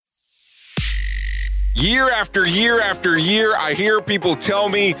Year after year after year, I hear people tell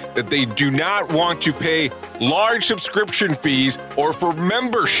me that they do not want to pay large subscription fees or for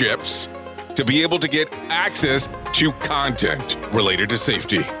memberships to be able to get access to content related to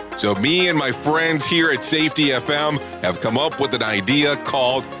safety. So me and my friends here at Safety FM have come up with an idea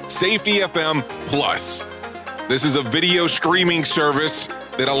called Safety FM Plus. This is a video streaming service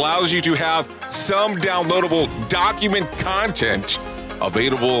that allows you to have some downloadable document content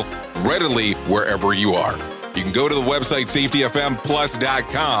available readily wherever you are. You can go to the website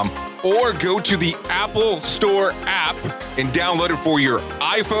safetyfmplus.com or go to the Apple Store app and download it for your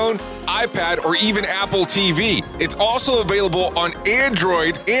iPhone, iPad, or even Apple TV. It's also available on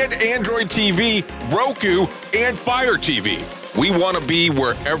Android and Android TV, Roku, and Fire TV. We want to be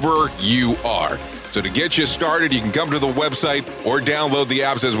wherever you are. So to get you started, you can come to the website or download the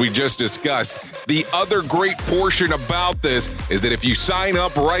apps as we just discussed. The other great portion about this is that if you sign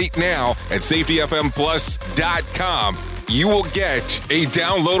up right now at safetyfmplus.com, you will get a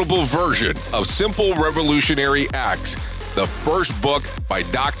downloadable version of Simple Revolutionary Acts, the first book by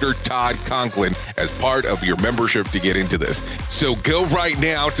Dr. Todd Conklin, as part of your membership to get into this. So go right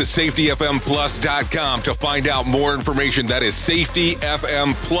now to safetyfmplus.com to find out more information. That is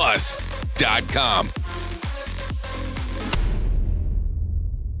safetyfmplus.com.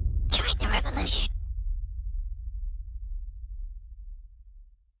 Join the revolution.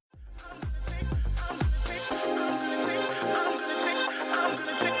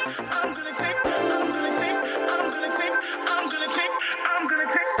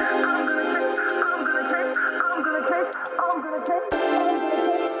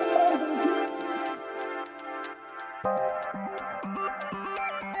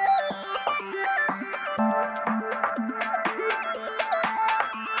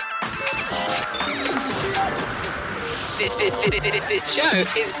 This show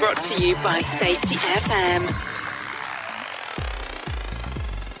is brought to you by Safety FM.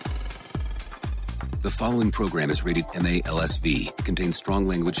 The following program is rated MA-LSV. It contains strong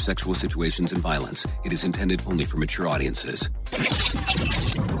language, sexual situations, and violence. It is intended only for mature audiences.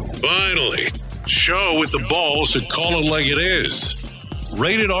 Finally, show with the balls to call it like it is.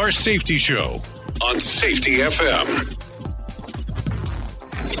 Rated R Safety Show on Safety FM.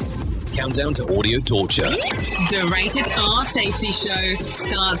 Countdown to audio torture. The Rated R Safety Show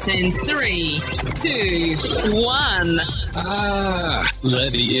starts in 3, 2, 1.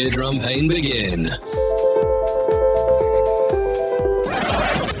 Let the eardrum pain begin.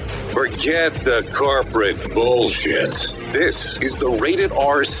 Forget the corporate bullshit. This is the Rated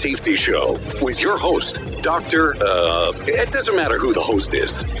R Safety Show with your host, Dr. It doesn't matter who the host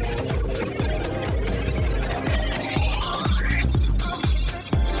is.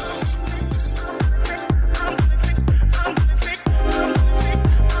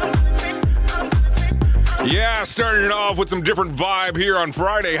 Yeah, starting it off with some different vibe here on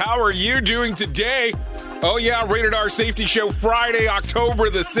Friday. How are you doing today? Oh yeah, Rated R Safety Show, Friday, October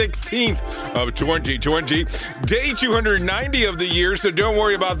the 16th of 2020. Day 290 of the year, so don't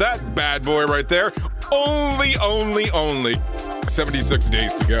worry about that bad boy right there. Only 76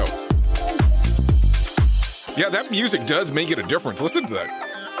 days to go. Yeah, that music does make it a difference. Listen to that.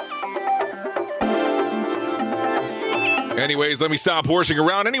 Anyways, let me stop horsing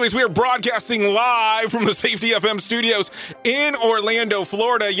around. Anyways, we are broadcasting live from the Safety FM studios in Orlando,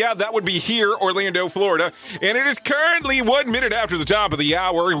 Florida. Yeah, that would be here, Orlando, Florida. And it is currently 1 minute after the top of the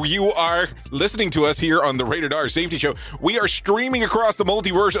hour. You are listening to us here on the Rated R Safety Show. We are streaming across the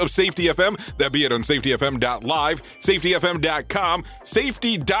multiverse of Safety FM. That be it on safetyfm.live, safetyfm.com,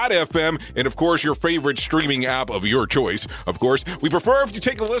 safety.fm, and of course, your favorite streaming app of your choice. Of course, we prefer if you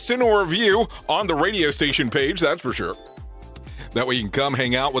take a listen or review on the radio station page, that's for sure. That way you can come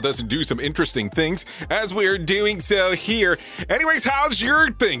hang out with us and do some interesting things as we're doing so here. Anyways, how's your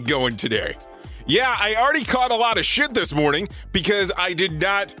thing going today? Yeah, I already caught a lot of shit this morning because I did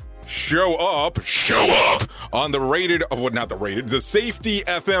not show up on the the Safety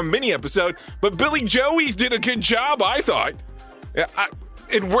FM mini episode, but Billy Joey did a good job, I thought. I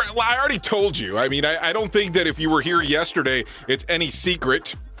already told you. I mean, I don't think that if you were here yesterday, it's any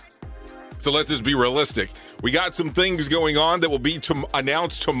secret. So let's just be realistic. We got some things going on that will be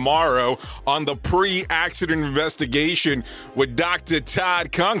announced tomorrow on the pre-accident investigation with Dr.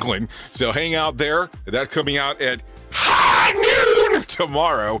 Todd Conklin. So hang out there. That's coming out at high noon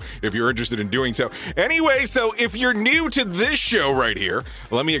tomorrow if you're interested in doing so. Anyway, so if you're new to this show right here,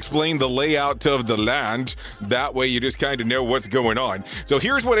 let me explain the layout of the land. That way you just kind of know what's going on. So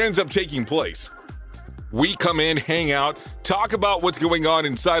here's what ends up taking place. We come in, hang out, talk about what's going on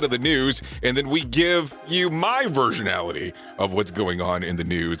inside of the news, and then we give you my versionality of what's going on in the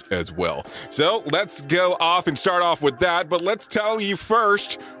news as well. So let's go off and start off with that, but let's tell you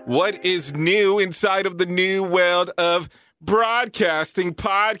first what is new inside of the new world of broadcasting,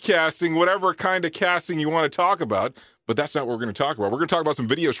 podcasting, whatever kind of casting you want to talk about. But that's not what we're going to talk about. We're going to talk about some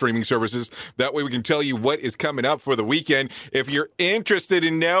video streaming services. That way we can tell you what is coming up for the weekend if you're interested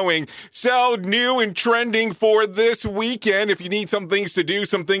in knowing. So new and trending for this weekend. If you need some things to do,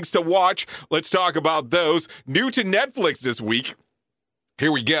 some things to watch, let's talk about those. New to Netflix this week.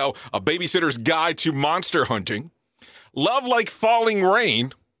 Here we go. A Babysitter's Guide to Monster Hunting. Love Like Falling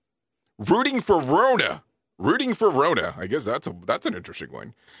Rain. Rooting for Rona. I guess that's an interesting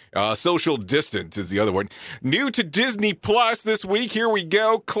one. Social Distance is the other one. New to Disney Plus this week. Here we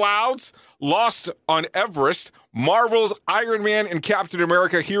go. Clouds, Lost on Everest, Marvel's Iron Man and Captain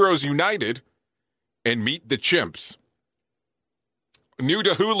America Heroes United, and Meet the Chimps. New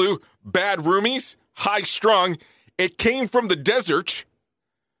to Hulu, Bad Roomies, High Strung, It Came from the Desert,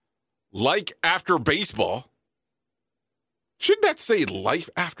 Like After Baseball. Shouldn't that say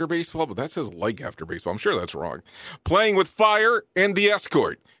Life After Baseball? But that says Like After Baseball. I'm sure that's wrong. Playing with Fire and The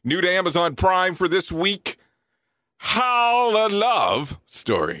Escort. New to Amazon Prime for this week. How a Love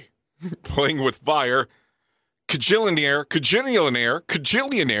Story. Playing with Fire. Kajillionaire,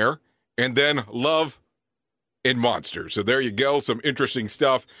 and then Love and Monsters. So there you go. Some interesting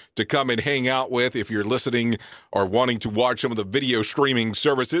stuff to come and hang out with if you're listening or wanting to watch some of the video streaming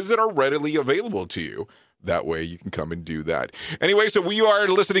services that are readily available to you. That way you can come and do that. Anyway, so we are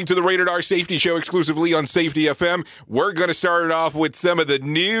listening to the Rated R Safety Show exclusively on Safety FM. We're going to start it off with some of the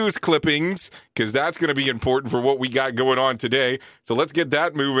news clippings because that's going to be important for what we got going on today. So let's get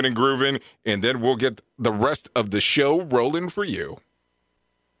that moving and grooving, and then we'll get the rest of the show rolling for you.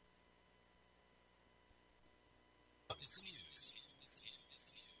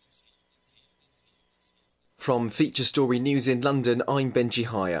 From Feature Story News in London, I'm Benji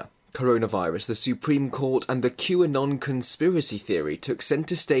Hire. Coronavirus, the Supreme Court and the QAnon conspiracy theory took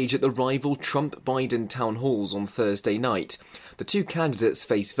centre stage at the rival Trump-Biden town halls on Thursday night. The two candidates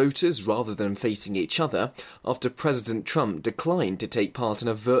face voters rather than facing each other after President Trump declined to take part in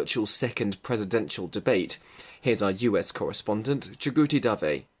a virtual second presidential debate. Here's our US correspondent, Jaguti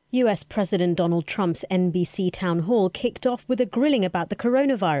Dave. US President Donald Trump's NBC town hall kicked off with a grilling about the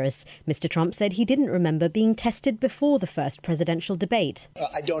coronavirus. Mr. Trump said he didn't remember being tested before the first presidential debate.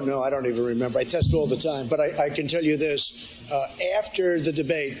 I don't know. I don't even remember. I test all the time. But I can tell you this. After the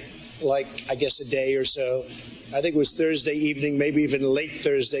debate, like I guess a day or so, I think it was Thursday evening, maybe even late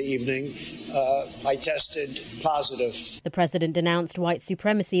Thursday evening, I tested positive. The president denounced white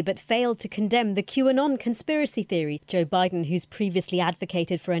supremacy but failed to condemn the QAnon conspiracy theory. Joe Biden, who's previously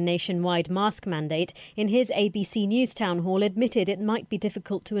advocated for a nationwide mask mandate, in his ABC News town hall admitted it might be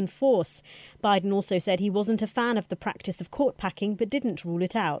difficult to enforce. Biden also said he wasn't a fan of the practice of court packing but didn't rule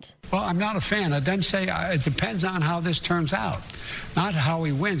it out. Well, I'm not a fan. I didn't say it depends on how this turns out. Not how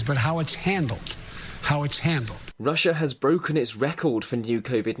he wins, but how it's handled. Russia has broken its record for new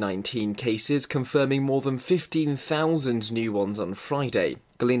COVID-19 cases, confirming more than 15,000 new ones on Friday.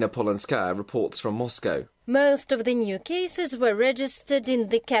 Galina Polanskaya reports from Moscow. Most of the new cases were registered in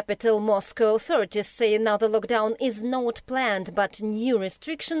the capital, Moscow. Authorities say another lockdown is not planned, but new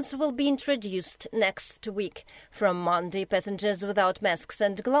restrictions will be introduced next week. From Monday, passengers without masks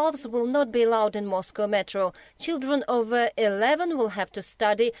and gloves will not be allowed in Moscow metro. Children over 11 will have to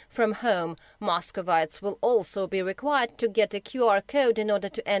study from home. Moscovites will also be required to get a QR code in order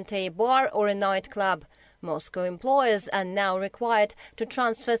to enter a bar or a nightclub. Moscow employers are now required to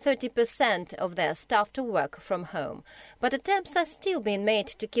transfer 30% of their staff to work from home. But attempts are still being made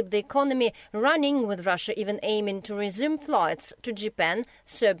to keep the economy running, with Russia even aiming to resume flights to Japan,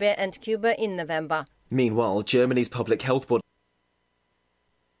 Serbia and Cuba in November. Meanwhile, Germany's public health board...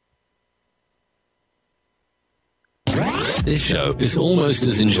 This show is almost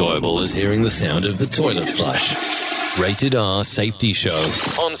as enjoyable as hearing the sound of the toilet flush. Rated R Safety Show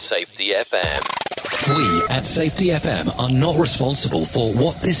on Safety FM. We at Safety FM are not responsible for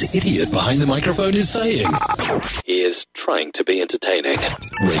what this idiot behind the microphone is saying. He is trying to be entertaining.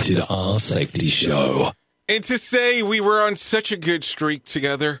 Rated R Safety Show. And to say we were on such a good streak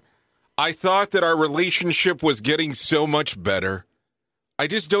together, I thought that our relationship was getting so much better. I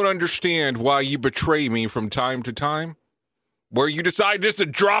just don't understand why you betray me from time to time. Where you decide just to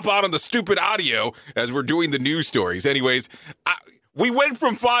drop out on the stupid audio as we're doing the news stories. Anyways, we went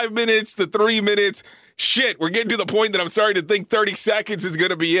from 5 minutes to 3 minutes. Shit, we're getting to the point that I'm starting to think 30 seconds is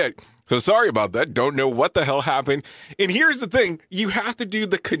going to be it. So sorry about that. Don't know what the hell happened. And here's the thing. You have to do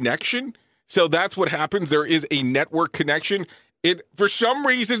the connection So that's what happens. There is a network connection. For some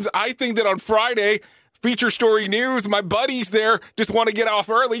reasons, I think that on Friday, Feature Story News, my buddies there just want to get off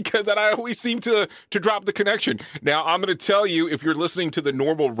early because I always seem to drop the connection. Now, I'm going to tell you, if you're listening to the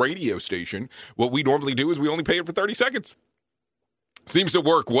normal radio station, what we normally do is we only pay it for 30 seconds. Seems to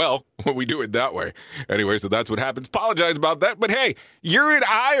work well when we do it that way. Anyway, so that's what happens. Apologize about that. But hey, you and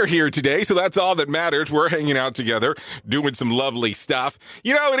I are here today, so that's all that matters. We're hanging out together, doing some lovely stuff.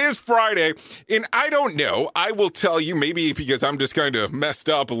 You know, it is Friday, and I don't know. I will tell you, maybe because I'm just kind of messed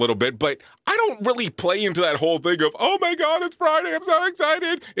up a little bit, but I don't really play into that whole thing of, oh my God, it's Friday, I'm so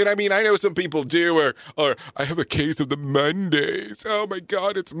excited. And I mean, I know some people do, or I have a case of the Mondays. Oh my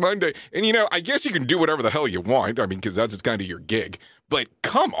God, it's Monday. And you know, I guess you can do whatever the hell you want. I mean, because that's just kind of your gig. But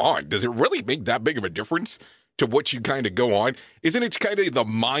come on, does it really make that big of a difference to what you kind of go on? Isn't it kind of the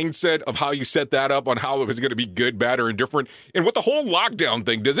mindset of how you set that up on how it's going to be good, bad, or indifferent? And with the whole lockdown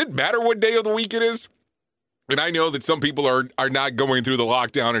thing, does it matter what day of the week it is? And I know that some people are not going through the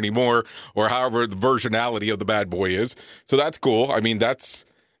lockdown anymore, or however the versionality of the bad boy is. So that's cool. I mean, that's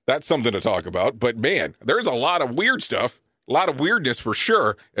something to talk about. But man, there's a lot of weird stuff. A lot of weirdness for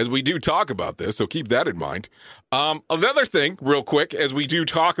sure as we do talk about this, so keep that in mind. Another thing, real quick, as we do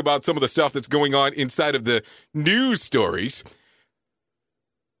talk about some of the stuff that's going on inside of the news stories,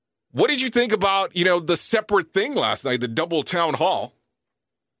 what did you think about, you know, the separate thing last night, the double town hall?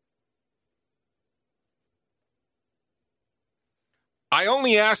 I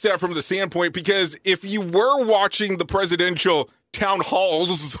only asked that from the standpoint because if you were watching the presidential town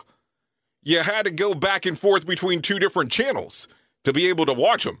halls, you had to go back and forth between two different channels to be able to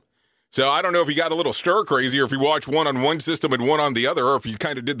watch them. So I don't know if you got a little stir crazy or if you watched one on one system and one on the other, or if you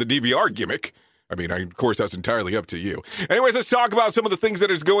kind of did the DVR gimmick. I mean, of course, that's entirely up to you. Anyways, let's talk about some of the things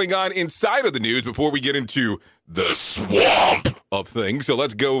that is going on inside of the news before we get into the swamp of things. So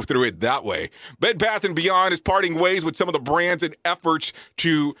let's go through it that way. Bed Bath & Beyond is parting ways with some of the brands in effort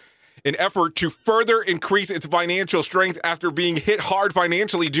to further increase its financial strength after being hit hard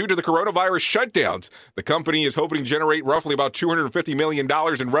financially due to the coronavirus shutdowns. The company is hoping to generate roughly about $250 million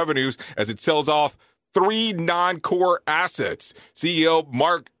in revenues as it sells off 3 non-core assets. CEO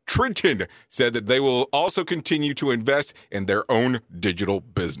Mark Tritton said that they will also continue to invest in their own digital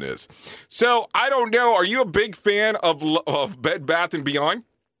business. So, I don't know, are you a big fan of Bed Bath & Beyond?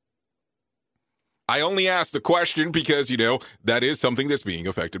 I only ask the question because, you know, that is something that's being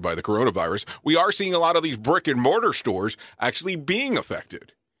affected by the coronavirus. We are seeing a lot of these brick and mortar stores actually being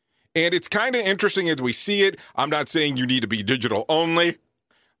affected. And it's kind of interesting as we see it. I'm not saying you need to be digital only,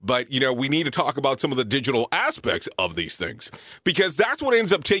 but, you know, we need to talk about some of the digital aspects of these things because that's what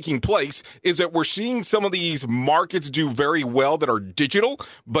ends up taking place is that we're seeing some of these markets do very well that are digital,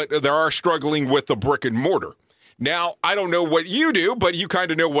 but they are struggling with the brick and mortar. Now, I don't know what you do, but you kind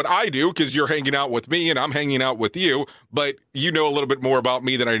of know what I do because you're hanging out with me and I'm hanging out with you. But you know a little bit more about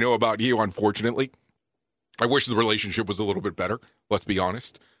me than I know about you, unfortunately. I wish the relationship was a little bit better. Let's be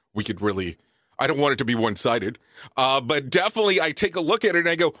honest. We could really, I don't want it to be one-sided. But definitely I take a look at it and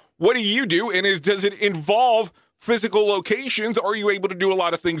I go, what do you do? And does it involve physical locations? Or are you able to do a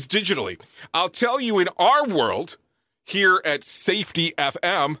lot of things digitally? I'll tell you, in our world here at Safety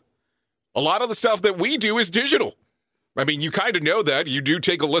FM, a lot of the stuff that we do is digital. I mean, you kind of know that. You do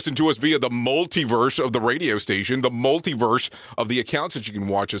take a listen to us via the multiverse of the radio station, the multiverse of the accounts that you can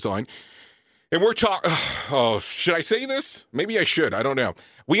watch us on. And we're talking, oh, should I say this? Maybe I should. I don't know.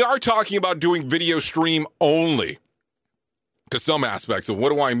 We are talking about doing video stream only to some aspects. So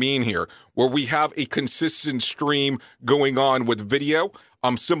what do I mean here? Where we have a consistent stream going on with video,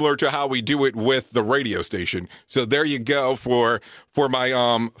 similar to how we do it with the radio station. So there you go for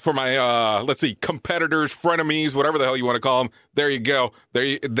my let's see, competitors, frenemies, whatever the hell you want to call them. There you go.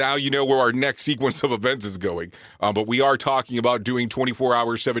 Now you know where our next sequence of events is going. But we are talking about doing 24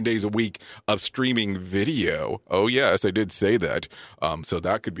 hours, 7 days a week of streaming video. Oh yes, I did say that. So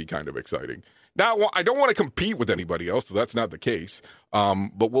that could be kind of exciting. Now, I don't want to compete with anybody else, so that's not the case.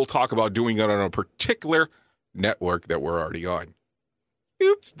 But we'll talk about doing it on a particular network that we're already on.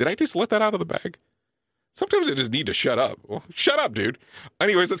 Oops, did I just let that out of the bag? Sometimes I just need to shut up. Well, shut up, dude.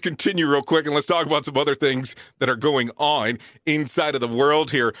 Anyways, let's continue real quick and let's talk about some other things that are going on inside of the world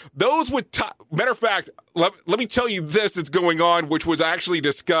here. Those with, matter of fact, let me tell you this that's going on, which was actually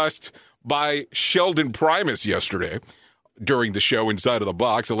discussed by Sheldon Primus yesterday during the show Inside of the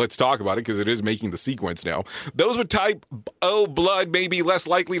Box. So let's talk about it because it is making the sequence now. Those with type O blood may be less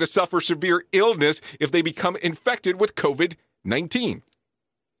likely to suffer severe illness if they become infected with COVID-19.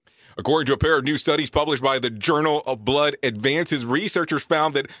 According to a pair of new studies published by the Journal of Blood Advances, researchers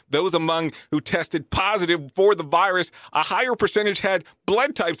found that those among who tested positive for the virus, a higher percentage had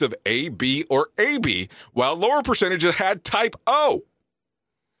blood types of A, B, or AB, while lower percentages had type O.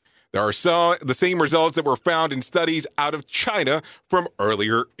 There are the same results that were found in studies out of China from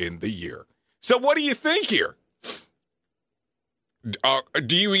earlier in the year. So what do you think here?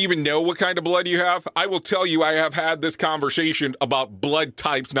 Do you even know what kind of blood you have? I will tell you, I have had this conversation about blood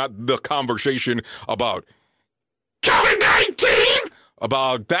types, not the conversation about COVID-19,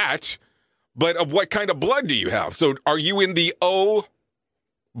 about that, but of what kind of blood do you have? So are you in the O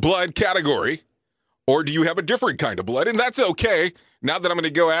blood category, or do you have a different kind of blood? And that's okay. Not that I'm going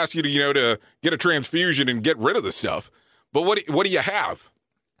to go ask you to, to get a transfusion and get rid of the stuff. But what do you have?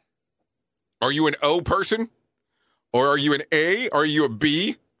 Are you an O person? Or are you an A? Are you a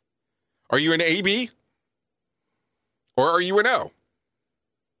B? Are you an AB? Or are you an O?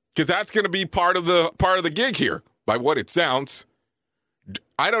 Because that's going to be part of the gig here, by what it sounds.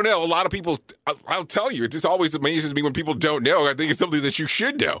 I don't know. A lot of people, I'll tell you, it just always amazes me when people don't know. I think it's something that you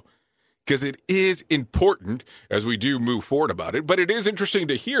should know, because it is important as we do move forward about it. But it is interesting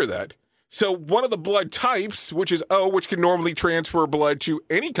to hear that. So one of the blood types, which is O, which can normally transfer blood to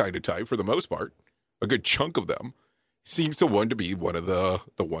any kind of type for the most part, a good chunk of them, seems to be one of the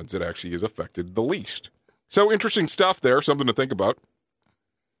ones that actually is affected the least. So interesting stuff there, something to think about.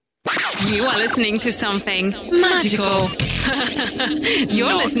 You are listening to something magical.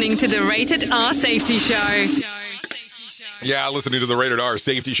 You're listening to the Rated R Safety Show. Yeah, listening to the Rated R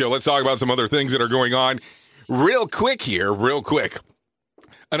Safety Show. Let's talk about some other things that are going on real quick.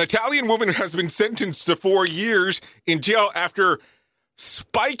 An Italian woman has been sentenced to 4 years in jail after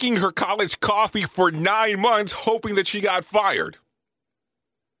spiking her college coffee for 9 months, hoping that she got fired.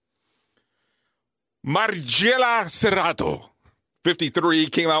 Margella Serrato, 53,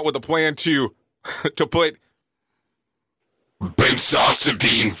 came out with a plan to put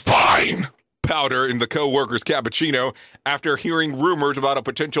benzosidine fine powder in the co-worker's cappuccino after hearing rumors about a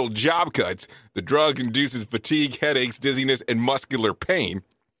potential job cuts. The drug induces fatigue, headaches, dizziness, and muscular pain.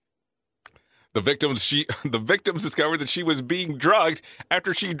 The victims discovered that she was being drugged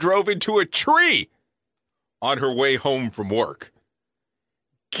after she drove into a tree on her way home from work.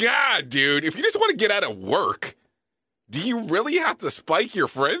 God, dude, if you just want to get out of work, do you really have to spike your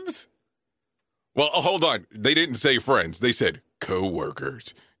friends? Well, hold on. They didn't say friends. They said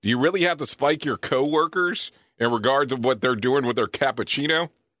co-workers. Do you really have to spike your co-workers in regards of what they're doing with their cappuccino?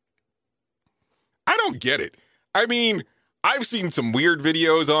 I don't get it. I mean, I've seen some weird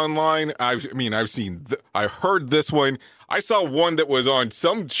videos online. I heard this one. I saw one that was on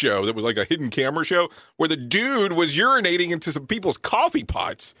some show that was like a hidden camera show where the dude was urinating into some people's coffee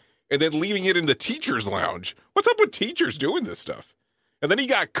pots and then leaving it in the teacher's lounge. What's up with teachers doing this stuff? And then he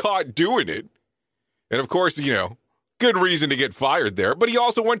got caught doing it. And of course, good reason to get fired there. But he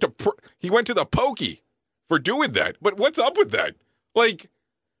also went to the pokey for doing that. But what's up with that? Like,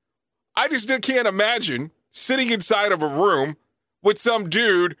 I just can't imagine sitting inside of a room with some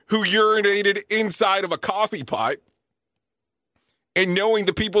dude who urinated inside of a coffee pot and knowing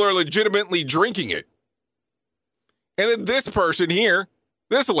the people are legitimately drinking it. And then this person here,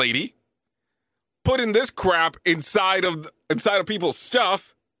 this lady, putting this crap inside of people's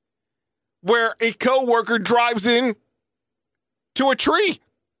stuff where a coworker drives in to a tree.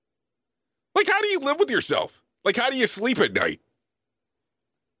 Like, how do you live with yourself? Like, how do you sleep at night?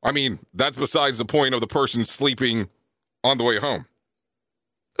 I mean, that's besides the point of the person sleeping on the way home.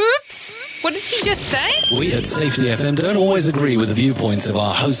 Oops! What did he just say? We at Safety FM don't always agree with the viewpoints of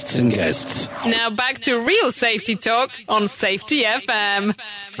our hosts and guests. Now back to real safety talk on Safety FM.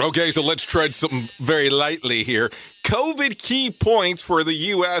 Okay, so let's tread something very lightly here. COVID key points for the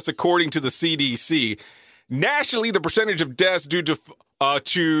U.S. according to the CDC. Nationally, the percentage of deaths due to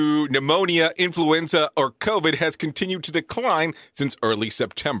pneumonia, influenza, or COVID has continued to decline since early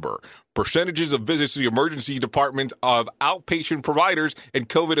September. Percentages of visits to the emergency departments of outpatient providers and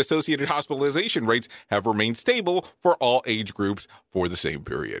COVID-associated hospitalization rates have remained stable for all age groups for the same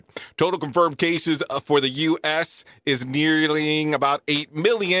period. Total confirmed cases for the U.S. is nearing about 8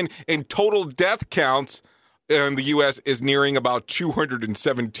 million, and total death counts in the U.S. is nearing about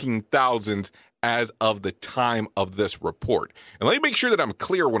 217,000 as of the time of this report. And let me make sure that I'm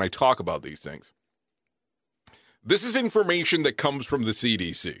clear when I talk about these things. This is information that comes from the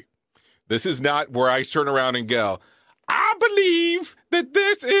CDC. This is not where I turn around and go, I believe that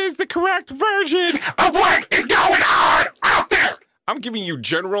this is the correct version of what is going on out there. I'm giving you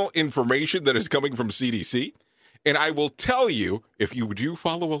general information that is coming from CDC. And I will tell you, if you do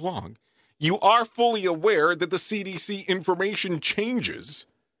follow along, you are fully aware that the CDC information changes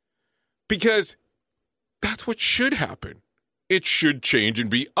because that's what should happen. It should change and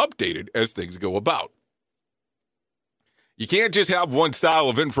be updated as things go about. You can't just have one style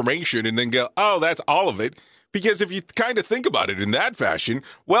of information and then go, oh, that's all of it. Because if you kind of think about it in that fashion,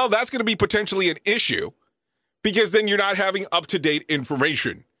 well, that's going to be potentially an issue because then you're not having up-to-date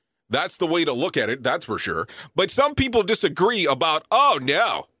information. That's the way to look at it, that's for sure. But some people disagree about, oh,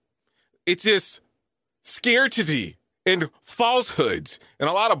 no, it's just scarcity and falsehoods and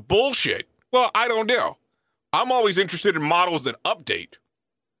a lot of bullshit. Well, I don't know. I'm always interested in models that update.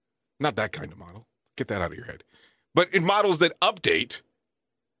 Not that kind of model. Get that out of your head. But in models that update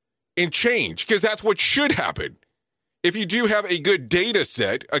and change, because that's what should happen. If you do have a good data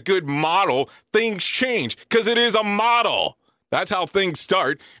set, a good model, things change because it is a model. That's how things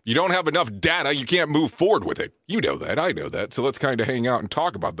start. You don't have enough data, you can't move forward with it. You know that. I know that. So let's kind of hang out and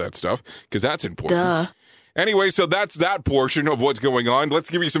talk about that stuff because that's important. Duh. Anyway, so that's that portion of what's going on. Let's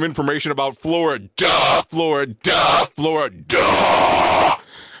give you some information about Florida. Florida.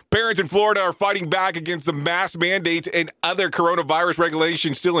 Parents in Florida are fighting back against the mask mandates and other coronavirus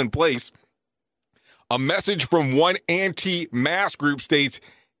regulations still in place. A message from one anti-mask group states,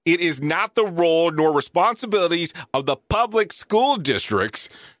 it is not the role nor responsibilities of the public school districts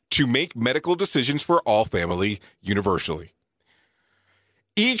to make medical decisions for all family universally.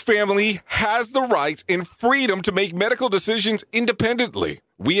 Each family has the rights and freedom to make medical decisions independently.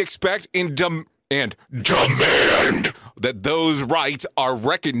 We expect and demand that those rights are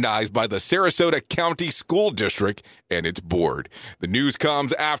recognized by the Sarasota County School District and its board. The news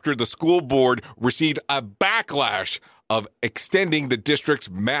comes after the school board received a backlash of extending the district's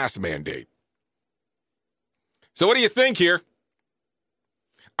mask mandate. So what do you think here?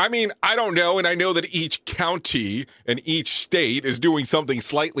 I mean, I don't know, and I know that each county and each state is doing something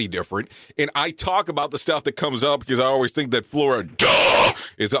slightly different, and I talk about the stuff that comes up because I always think that Florida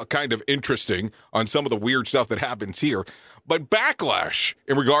is kind of interesting on some of the weird stuff that happens here. But backlash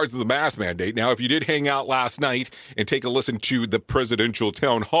in regards to the mask mandate. Now, if you did hang out last night and take a listen to the presidential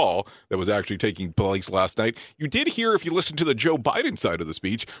town hall that was actually taking place last night, you did hear, if you listen to the Joe Biden side of the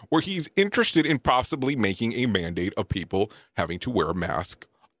speech, where he's interested in possibly making a mandate of people having to wear a mask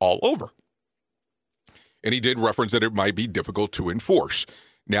all over. And he did reference that it might be difficult to enforce.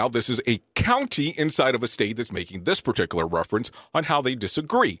 Now, this is a county inside of a state that's making this particular reference on how they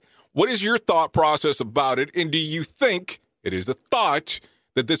disagree. What is your thought process about it? And do you think it is the thought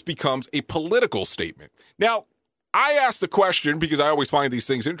that this becomes a political statement? Now, I ask the question because I always find these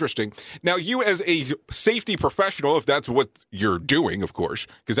things interesting. Now, you as a safety professional, if that's what you're doing, of course,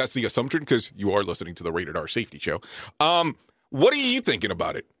 because that's the assumption, because you are listening to the Rated R Safety Show, what are you thinking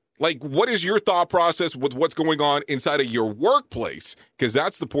about it? Like, what is your thought process with what's going on inside of your workplace? Because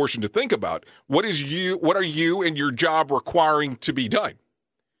that's the portion to think about. What are you and your job requiring to be done?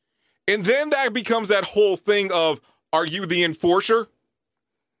 And then that becomes that whole thing of, are you the enforcer?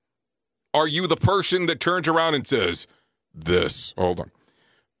 Are you the person that turns around and says, this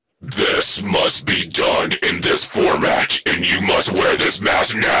must be done in this format, and you must wear this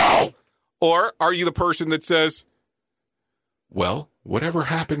mask now? Or are you the person that says, well, whatever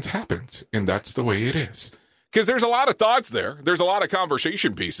happens, happens, and that's the way it is? Because there's a lot of thoughts there. There's a lot of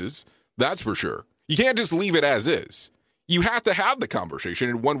conversation pieces, that's for sure. You can't just leave it as is. You have to have the conversation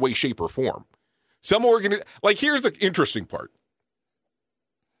in one way, shape, or form. Here's the interesting part.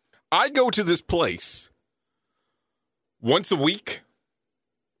 I go to this place once a week.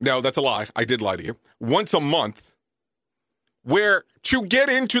 No, that's a lie. I did lie to you. Once a month, where to get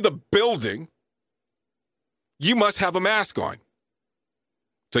into the building, you must have a mask on.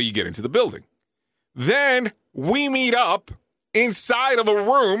 So you get into the building. Then we meet up inside of a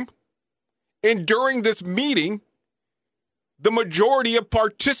room, and during this meeting, the majority of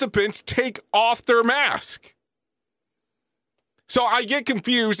participants take off their mask. So I get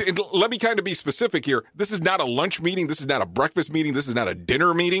confused, and let me kind of be specific here. This is not a lunch meeting. This is not a breakfast meeting. This is not a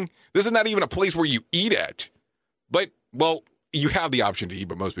dinner meeting. This is not even a place where you eat at. But, well, you have the option to eat,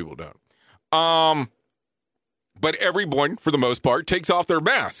 but most people don't. But everyone, for the most part, takes off their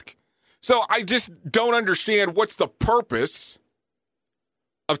mask. So I just don't understand what's the purpose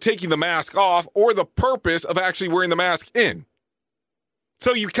of taking the mask off or the purpose of actually wearing the mask in.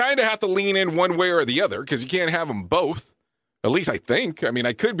 So you kind of have to lean in one way or the other because you can't have them both. At least I think. I mean,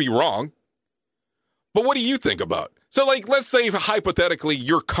 I could be wrong. But what do you think about? So, let's say hypothetically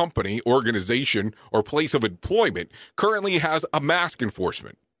your company, organization, or place of employment currently has a mask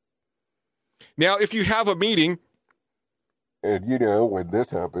enforcement. Now, if you have a meeting, and when this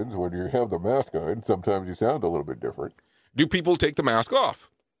happens, when you have the mask on, sometimes you sound a little bit different. Do people take the mask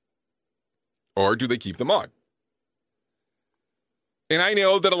off? Or do they keep them on? And I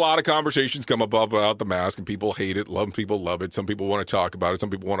know that a lot of conversations come up about the mask, and people hate it, people love it. Some people want to talk about it. Some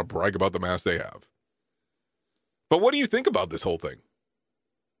people want to brag about the mask they have. But what do you think about this whole thing?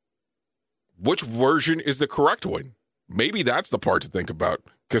 Which version is the correct one? Maybe that's the part to think about,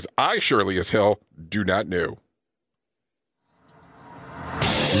 because I surely as hell do not know.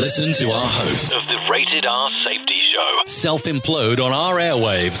 Listen to our host of the Rated R Safety Show self-implode on our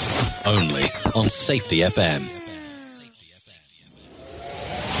airwaves, only on Safety FM.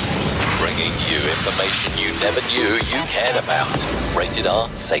 Bringing you information you never knew you cared about. Rated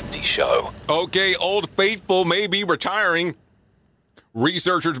R Safety Show. Okay, Old Faithful may be retiring.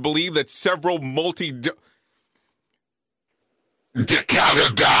 Researchers believe that several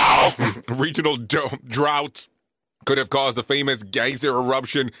regional droughts could have caused the famous geyser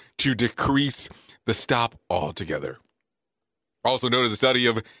eruption to decrease the stop altogether. Also noted the study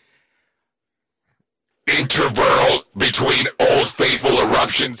of interval between Old Faithful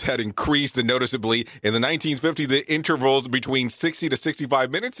eruptions had increased noticeably. In the 1950s, the intervals between 60 to 65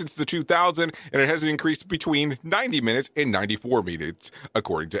 minutes since the 2000, and it has increased between 90 minutes and 94 minutes,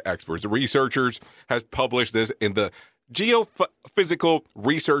 according to experts. The researchers has published this in the Geophysical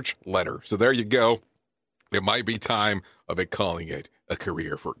Research Letter. So there you go. It might be time of it calling it a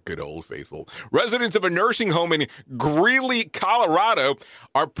career for good Old Faithful. Residents of a nursing home in Greeley, Colorado,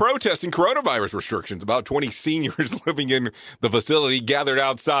 are protesting coronavirus restrictions. About 20 seniors living in the facility gathered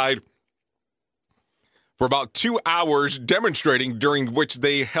outside for about 2 hours demonstrating, during which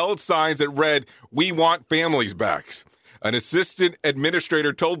they held signs that read, "We want families back." An assistant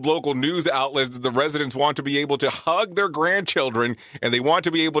administrator told local news outlets that the residents want to be able to hug their grandchildren, and they want to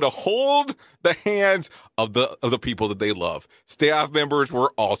be able to hold the hands of the people that they love. Staff members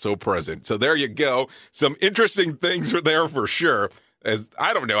were also present. So there you go. Some interesting things are there for sure. As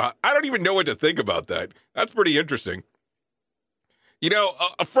I don't know. I don't even know what to think about that. That's pretty interesting. You know,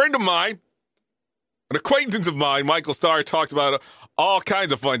 a friend of mine, an acquaintance of mine, Michael Starr, talks about all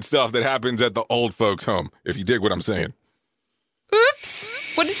kinds of fun stuff that happens at the old folks' home, if you dig what I'm saying. Oops!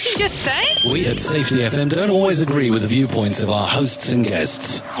 What did he just say? We at Safety FM don't always agree with the viewpoints of our hosts and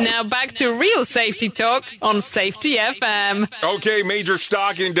guests. Now back to real safety talk on Safety FM. Okay, major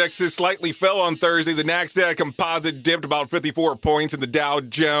stock indexes slightly fell on Thursday. The Nasdaq Composite dipped about 54 points, and the Dow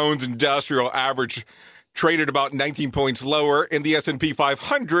Jones Industrial Average traded about 19 points lower, and the S&P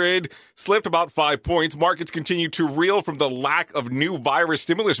 500 slipped about 5 points. Markets continue to reel from the lack of new virus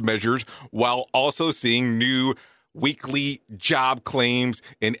stimulus measures, while also seeing new weekly job claims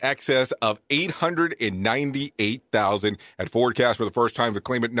in excess of 898,000, and forecast for the first time the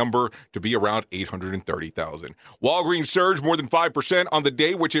claimant number to be around 830,000. Walgreens surged more than 5% on the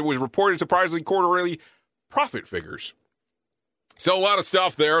day, which it was reported surprisingly quarterly profit figures. So a lot of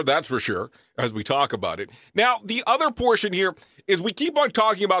stuff there, that's for sure, as we talk about it. Now, the other portion here is we keep on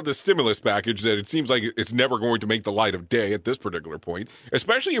talking about the stimulus package that it seems like it's never going to make the light of day at this particular point,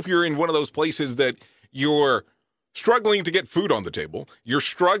 especially if you're in one of those places that you're struggling to get food on the table, you're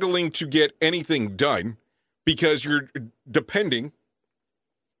struggling to get anything done because you're depending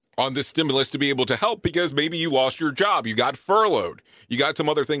on this stimulus to be able to help, because maybe you lost your job, you got furloughed, you got some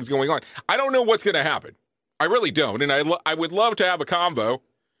other things going on. I don't know what's going to happen. I really don't. And I would love to have a convo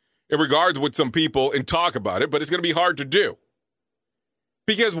in regards with some people and talk about it, but it's going to be hard to do.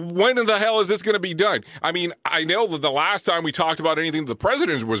 Because when the hell is this going to be done? I mean, I know that the last time we talked about anything the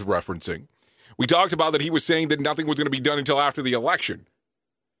president was referencing, we talked about that he was saying that nothing was going to be done until after the election.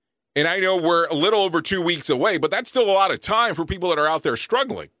 And I know we're a little over 2 weeks away, but that's still a lot of time for people that are out there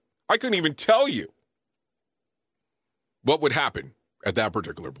struggling. I couldn't even tell you what would happen at that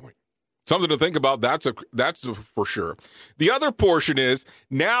particular point. Something to think about, that's for sure. The other portion is,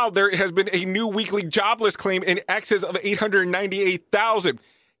 now there has been a new weekly jobless claim in excess of 898,000.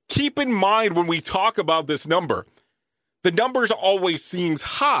 Keep in mind when we talk about this number, the numbers always seems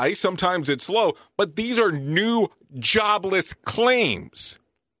high, sometimes it's low, but these are new jobless claims.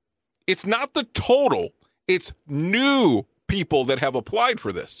 It's not the total, it's new people that have applied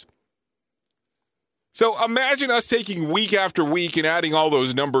for this. So imagine us taking week after week and adding all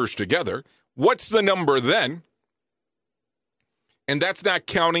those numbers together. What's the number then? And that's not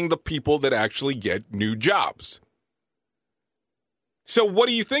counting the people that actually get new jobs. So what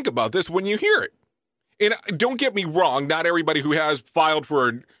do you think about this when you hear it? And don't get me wrong, not everybody who has filed for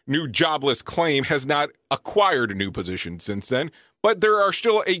a new jobless claim has not acquired a new position since then, but there are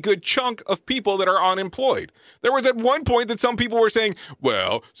still a good chunk of people that are unemployed. There was at one point that some people were saying,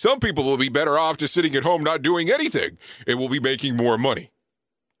 well, some people will be better off just sitting at home not doing anything and will be making more money.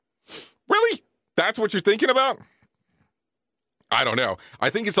 Really? That's what you're thinking about? I don't know. I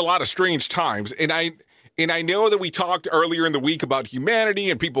think it's a lot of strange times, and And I know that we talked earlier in the week about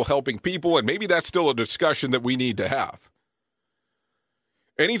humanity and people helping people, and maybe that's still a discussion that we need to have.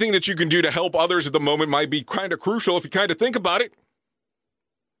 Anything that you can do to help others at the moment might be kind of crucial if you kind of think about it.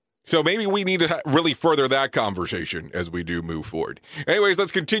 So maybe we need to really further that conversation as we do move forward. Anyways,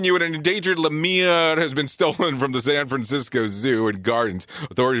 let's continue. An endangered lemur has been stolen from the San Francisco Zoo and Gardens.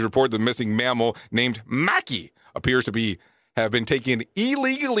 Authorities report the missing mammal named Mackie appears to have been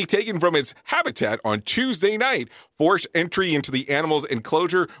illegally taken from its habitat on Tuesday night. Forced entry into the animal's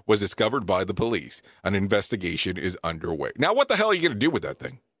enclosure was discovered by the police. An investigation is underway. Now, what the hell are you going to do with that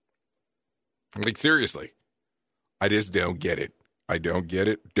thing? Like, seriously. I just don't get it. I don't get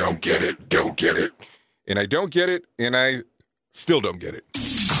it, don't get it, don't get it. And I don't get it, and I still don't get it.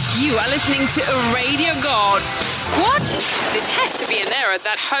 You are listening to a radio god. What? This has to be an error.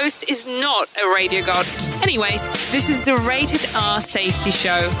 That host is not a radio god. Anyways, this is the Rated R Safety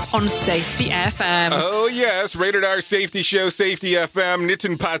Show on Safety FM. Oh, yes. Rated R Safety Show, Safety FM.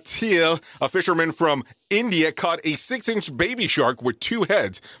 Nitin Patil, a fisherman from India, caught a 6-inch baby shark with 2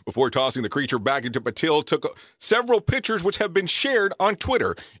 heads. Before tossing the creature back into Patil, took several pictures which have been shared on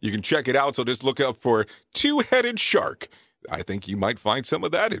Twitter. You can check it out, so just look up for 2-headed shark. I think you might find some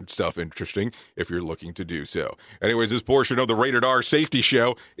of that stuff interesting if you're looking to do so. Anyways, this portion of the Rated R Safety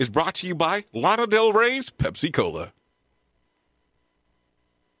Show is brought to you by Lana Del Rey's Pepsi Cola.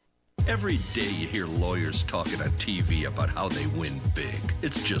 Every day you hear lawyers talking on TV about how they win big.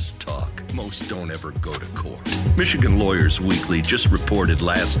 It's just talk. Most don't ever go to court. Michigan Lawyers Weekly just reported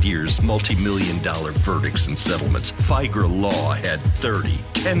last year's multi-million-dollar verdicts and settlements. Figer Law had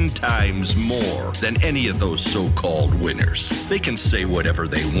 10 times more than any of those so-called winners. They can say whatever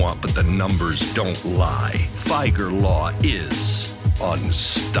they want, but the numbers don't lie. Figer Law is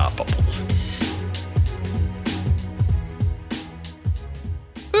unstoppable.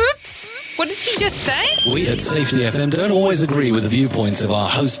 Oops! What did he just say? We at Safety FM don't always agree with the viewpoints of our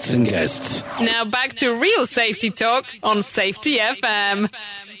hosts and guests. Now back to real safety talk on Safety FM.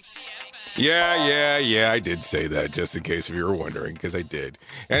 Yeah, I did say that, just in case if you were wondering, because I did.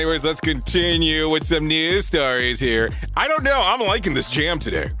 Anyways, let's continue with some news stories here. I don't know. I'm liking this jam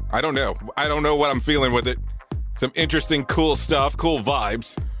today. I don't know what I'm feeling with it. Some interesting, cool stuff, cool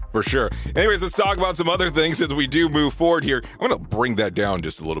vibes. For sure. Anyways, let's talk about some other things as we do move forward here. I'm going to bring that down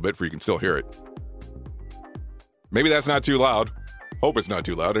just a little bit so you can still hear it. Maybe that's not too loud. Hope it's not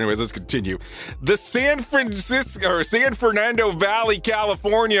too loud. Anyways, let's continue. The San Fernando Valley,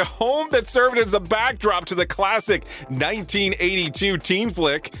 California home that served as the backdrop to the classic 1982 teen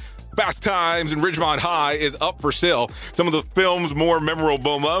flick Fast Times in Ridgemont High is up for sale. Some of the film's more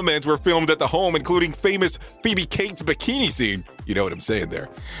memorable moments were filmed at the home, including famous Phoebe Cates bikini scene. You know what I'm saying there.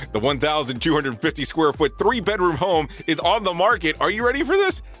 The 1,250 square foot 3-bedroom home is on the market. Are you ready for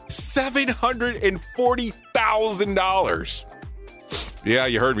this? $740,000. Yeah,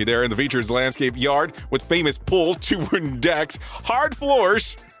 you heard me there. In the features landscape yard with famous pool, 2 wooden decks, hard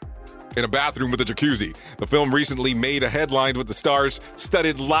floors, in a bathroom with a jacuzzi. The film recently made a headline with the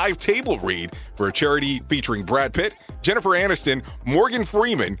stars-studded live table read for a charity featuring Brad Pitt, Jennifer Aniston, Morgan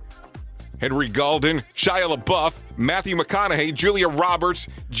Freeman, Henry Golden, Shia LaBeouf, Matthew McConaughey, Julia Roberts,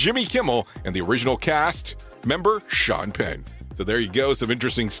 Jimmy Kimmel, and the original cast member, Sean Penn. So there you go, some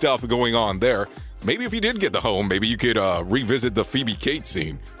interesting stuff going on there. Maybe if you did get the home, maybe you could revisit the Phoebe Cates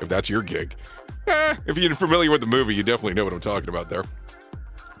scene, if that's your gig. If you're familiar with the movie, you definitely know what I'm talking about there.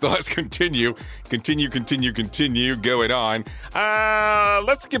 So let's continue going on.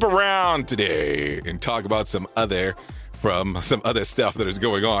 Let's skip around today and talk about some other stuff that is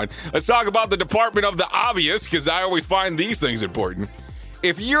going on. Let's talk about the Department of the Obvious, because I always find these things important.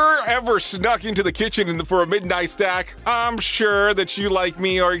 If you're ever snuck into the kitchen for a midnight snack, I'm sure that you, like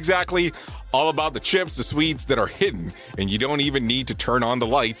me, are exactly all about the chips, the sweets that are hidden, and you don't even need to turn on the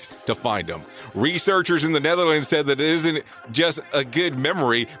lights to find them. Researchers in the Netherlands said that it isn't just a good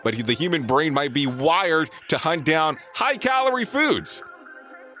memory, but the human brain might be wired to hunt down high-calorie foods.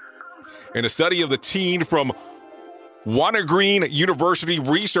 In a study of the teen from Wageningen University,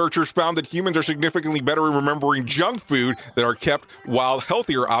 researchers found that humans are significantly better in remembering junk food that are kept, while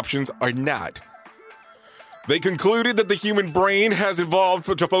healthier options are not. They concluded that the human brain has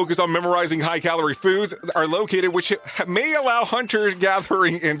evolved to focus on memorizing high-calorie foods are located, which may allow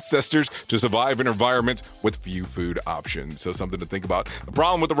hunter-gathering ancestors to survive in environments with few food options. So something to think about. The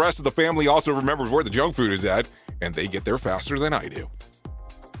problem with the rest of the family also remembers where the junk food is at, and they get there faster than I do.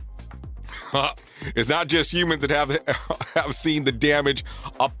 It's not just humans that have seen the damage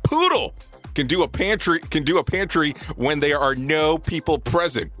a poodle can do a pantry when there are no people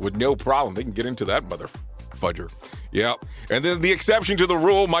present with no problem. They can get into that motherfucker fudger. Yep. And then the exception to the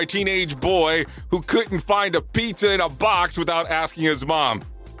rule, my teenage boy who couldn't find a pizza in a box without asking his mom,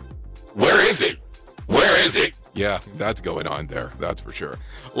 "Where is it? Where is it?" Yeah, that's going on there. That's for sure.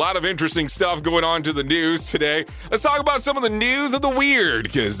 A lot of interesting stuff going on to the news today. Let's talk about some of the news of the weird,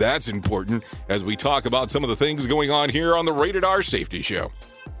 because that's important as we talk about some of the things going on here on the Rated R Safety Show.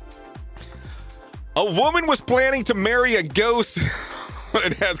 A woman was planning to marry a ghost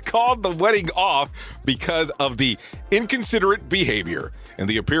and has called the wedding off because of the inconsiderate behavior. In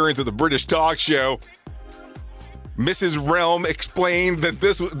the appearance of the British talk show, Mrs. Realm explained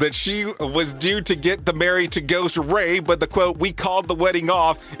that she was due to get the married to Ghost Ray, but the quote, "We called the wedding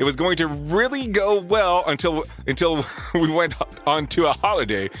off. It was going to really go well until we went on to a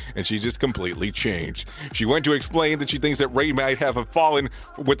holiday, and she just completely changed." She went to explain that she thinks that Ray might have fallen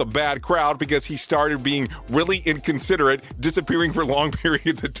with a bad crowd because he started being really inconsiderate, disappearing for long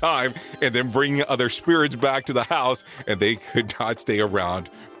periods of time, and then bringing other spirits back to the house, and they could not stay around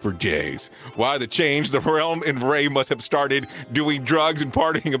for days. Why the change? The Realm and Ray must have started doing drugs and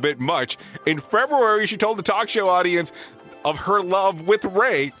partying a bit much. In February, she told the talk show audience of her love with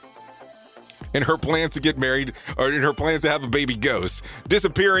Ray and her plans to get married, or in her plans to have a baby ghost.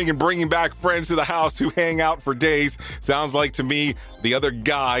 Disappearing and bringing back friends to the house who hang out for days sounds like to me the other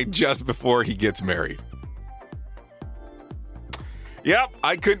guy just before he gets married. Yep,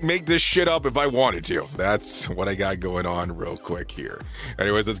 I couldn't make this shit up if I wanted to. That's what I got going on real quick here.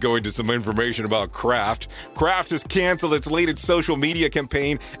 Anyways, let's go into some information about Kraft. Kraft has canceled its latest social media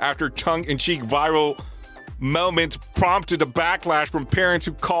campaign after tongue-in-cheek viral moment prompted a backlash from parents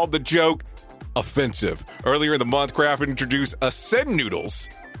who called the joke offensive. Earlier in the month, Kraft introduced a Send Noodles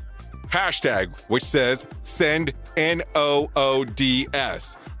hashtag, which says Send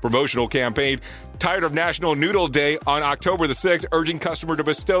NOODS promotional campaign. Tired of National Noodle Day on October the 6th, urging customer to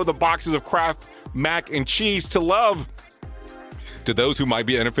bestow the boxes of Kraft mac and cheese to love to those who might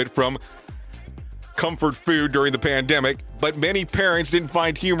benefit from comfort food during the pandemic. But many parents didn't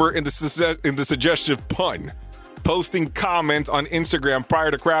find humor in the suggestive pun, posting comments on Instagram prior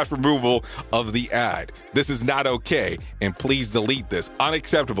to Kraft's removal of the ad. "This is not okay, and please delete this.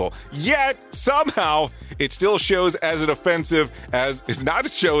 Unacceptable." Yet, somehow, it still shows as offensive as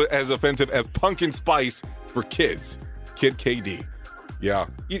pumpkin spice for kids. Kid KD. Yeah,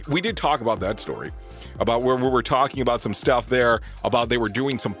 we did talk about that story, about where we were talking about some stuff there, about they were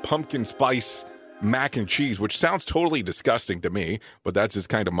doing some pumpkin spice mac and cheese, which sounds totally disgusting to me, but that's just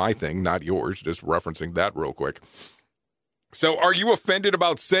kind of my thing, not yours. Just referencing that real quick. So are you offended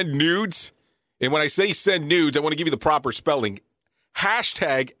about Send Nudes? And when I say Send Nudes, I want to give you the proper spelling.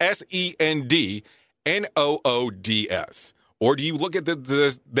 Hashtag SENDNOODS. Or do you look at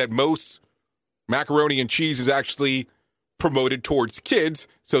that most macaroni and cheese is actually promoted towards kids,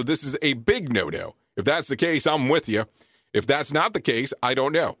 so this is a big no-no? If that's the case, I'm with you. If that's not the case, I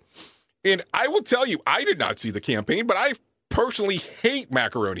don't know. And I will tell you, I did not see the campaign, but I personally hate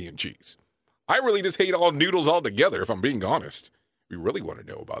macaroni and cheese. I really just hate all noodles altogether, if I'm being honest. We really want to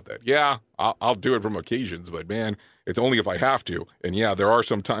know about that. Yeah, I'll do it from occasions, but man, it's only if I have to. And yeah, there are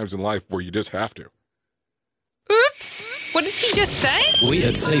some times in life where you just have to. Oops! What did he just say? We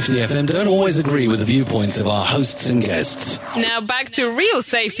at Safety FM don't always agree with the viewpoints of our hosts and guests. Now back to real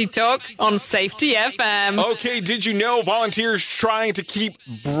safety talk on Safety FM. Okay, did you know volunteers trying to keep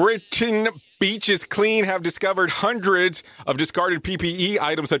Britain beaches clean have discovered hundreds of discarded PPE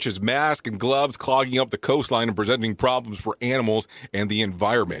items such as masks and gloves clogging up the coastline and presenting problems for animals and the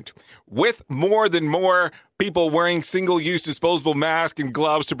environment. With more people wearing single-use disposable masks and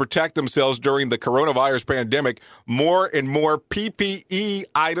gloves to protect themselves during the coronavirus pandemic, more and more PPE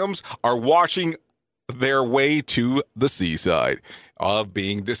items are washing their way to the seaside,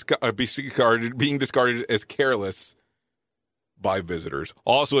 being discarded as careless by visitors.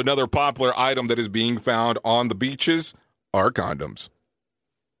 Also, another popular item that is being found on the beaches are condoms.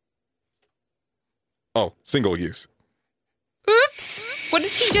 Oh, single use. Oops! What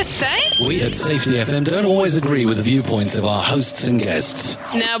did he just say? We at Safety FM don't always agree with the viewpoints of our hosts and guests.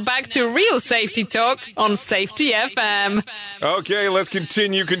 Now back to real safety talk on Safety FM. Okay, let's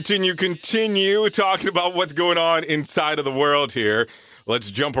continue talking about what's going on inside of the world here.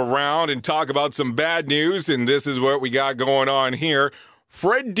 Let's jump around and talk about some bad news, and this is what we got going on here.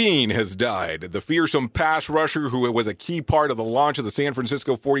 Fred Dean has died. The fearsome pass rusher who was a key part of the launch of the San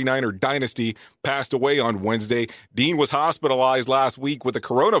Francisco 49er dynasty passed away on Wednesday. Dean was hospitalized last week with the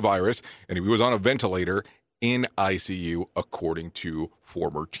coronavirus, and he was on a ventilator in ICU, according to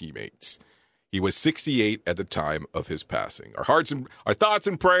former teammates. He was 68 at the time of his passing. Our thoughts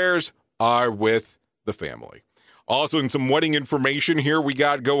and prayers are with the family. Also, in some wedding information here, we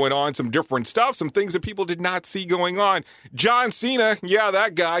got going on some different stuff, some things that people did not see going on. John Cena, yeah,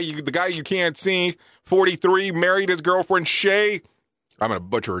 that guy, the guy you can't see, 43, married his girlfriend, Shay. I'm going to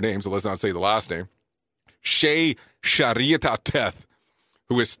butcher her name, so let's not say the last name. Shay Shariatateth,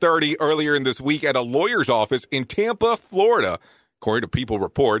 who is 30, earlier in this week at a lawyer's office in Tampa, Florida. According to People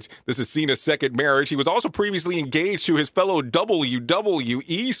Reports, this is Cena's second marriage. He was also previously engaged to his fellow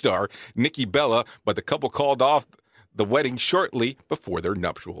WWE star, Nikki Bella, but the couple called off the wedding shortly before their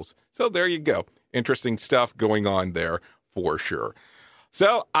nuptials. So there you go. Interesting stuff going on there for sure.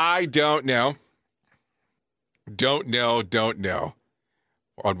 So I don't know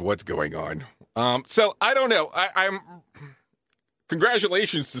on what's going on. So I don't know. I'm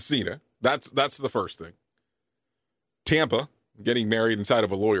congratulations to Cena. That's the first thing. Tampa. Getting married inside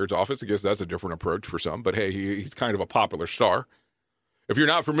of a lawyer's office, I guess that's a different approach for some, but hey, he's kind of a popular star. If you're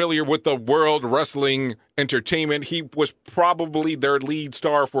not familiar with the World Wrestling Entertainment, he was probably their lead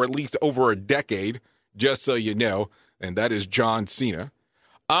star for at least over a decade, just so you know, and that is John Cena.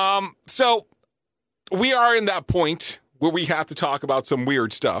 So we are in that point where we have to talk about some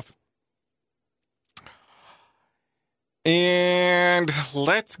weird stuff. And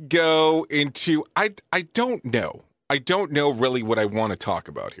let's go into, I don't know. I don't know really what I want to talk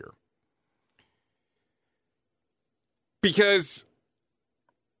about here. Because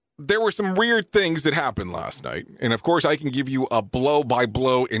there were some weird things that happened last night. And of course, I can give you a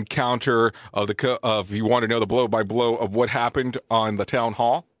blow-by-blow encounter of if you want to know the blow-by-blow of what happened on the town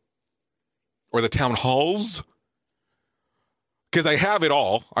hall. Or the town halls. Because I have it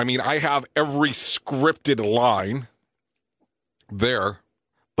all. I mean, I have every scripted line there.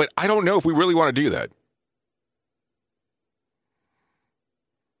 But I don't know if we really want to do that.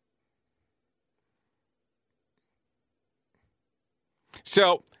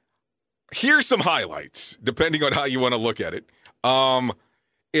 So, here's some highlights, depending on how you want to look at it.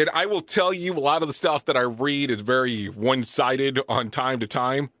 And I will tell you, a lot of the stuff that I read is very one-sided on time to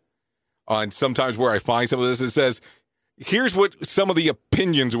time. On sometimes where I find some of this, it says, here's what some of the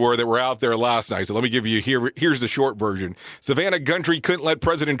opinions were that were out there last night. So let me give you, here's the short version. Savannah Gundry couldn't let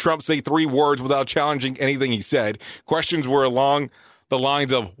President Trump say 3 words without challenging anything he said. Questions were along the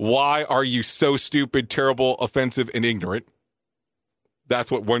lines of, why are you so stupid, terrible, offensive, and ignorant?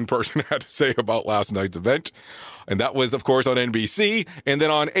 That's what one person had to say about last night's event. And that was, of course, on NBC. And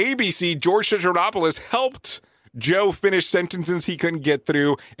then on ABC, George Stephanopoulos helped Joe finish sentences he couldn't get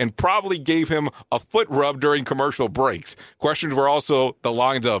through and probably gave him a foot rub during commercial breaks. Questions were also the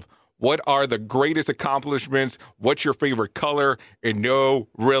lines of, what are the greatest accomplishments? What's your favorite color? And no,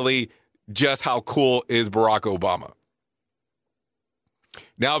 really, just how cool is Barack Obama?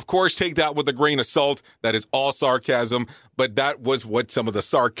 Now, of course, take that with a grain of salt. That is all sarcasm, but that was what some of the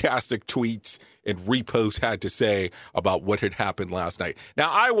sarcastic tweets and reposts had to say about what had happened last night.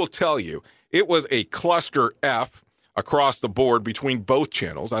 Now, I will tell you, it was a cluster F across the board between both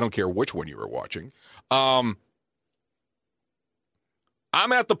channels. I don't care which one you were watching. I'm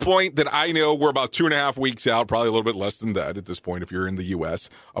at the point that I know we're about 2.5 weeks out, probably a little bit less than that at this point if you're in the U.S.,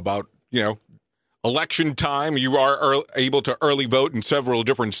 about, election time. You are able to early vote in several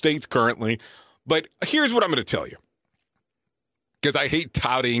different states currently. But here's what I'm going to tell you, because I hate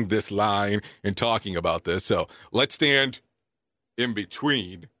touting this line and talking about this. So let's stand in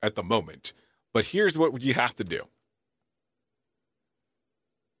between at the moment. But here's what you have to do.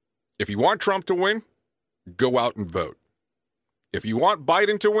 If you want Trump to win, go out and vote. If you want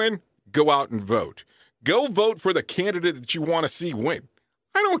Biden to win, go out and vote. Go vote for the candidate that you want to see win.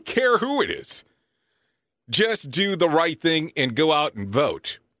 I don't care who it is. Just do the right thing and go out and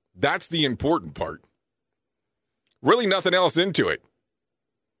vote. That's the important part. Really nothing else into it.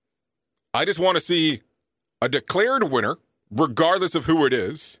 I just want to see a declared winner, regardless of who it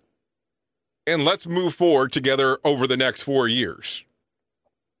is, and let's move forward together over the next 4 years.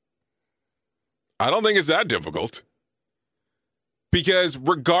 I don't think it's that difficult. Because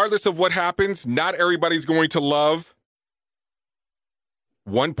regardless of what happens, not everybody's going to love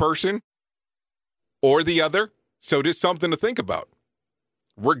one person or the other. So just something to think about,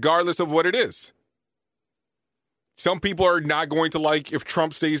 regardless of what it is. Some people are not going to like if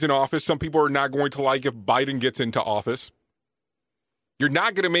Trump stays in office. Some people are not going to like if Biden gets into office. You're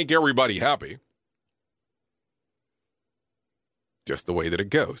not going to make everybody happy. Just the way that it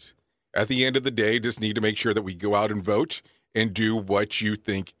goes. At the end of the day, just need to make sure that we go out and vote and do what you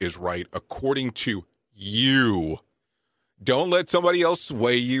think is right according to you. Don't let somebody else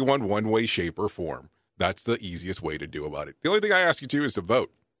sway you on one way, shape, or form. That's the easiest way to do about it. The only thing I ask you to is to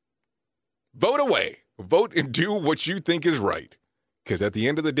vote. Vote away. Vote and do what you think is right. Because at the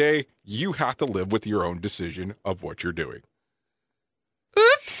end of the day, you have to live with your own decision of what you're doing.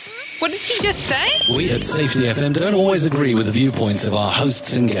 Oops! What did he just say? We at Safety FM don't always agree with the viewpoints of our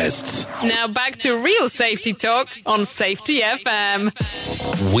hosts and guests. Now back to real safety talk on Safety FM.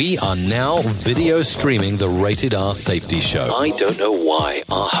 We are now video streaming the Rated R Safety Show. I don't know why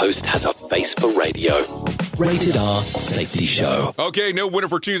our host has a face for radio. Rated R Safety Show. Okay, no winner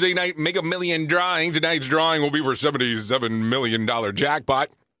for Tuesday night Mega Million drawing. Tonight's drawing will be for $77 million jackpot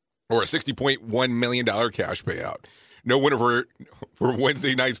or a $60.1 million cash payout. No winner for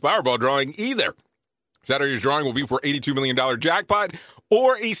Wednesday night's Powerball drawing either. Saturday's drawing will be for $82 million jackpot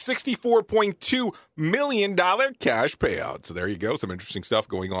or a $64.2 million cash payout. So there you go. Some interesting stuff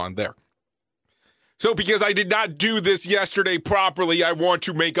going on there. So because I did not do this yesterday properly, I want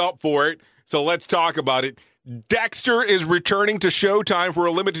to make up for it. So let's talk about it. Dexter is returning to Showtime for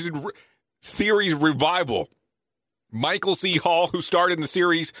a limited series revival. Michael C. Hall, who starred in the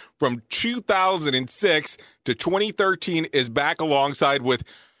series from 2006 to 2013, is back alongside with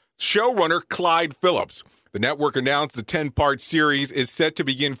showrunner Clyde Phillips. The network announced the 10-part series is set to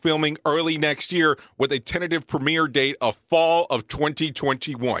begin filming early next year with a tentative premiere date of fall of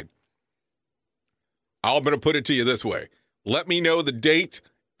 2021. I'm going to put it to you this way. Let me know the date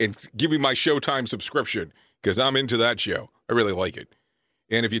and give me my Showtime subscription because I'm into that show. I really like it.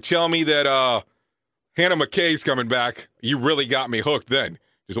 And if you tell me that Hannah McKay's coming back, you really got me hooked then.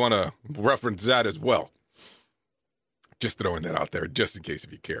 Just want to reference that as well. Just throwing that out there, just in case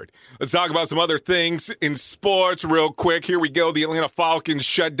if you cared. Let's talk about some other things in sports real quick. Here we go. The Atlanta Falcons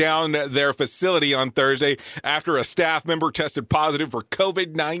shut down their facility on Thursday after a staff member tested positive for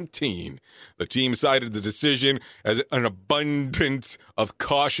COVID-19. The team cited the decision as an abundance of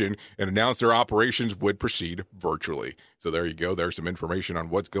caution and announced their operations would proceed virtually. So there you go. There's some information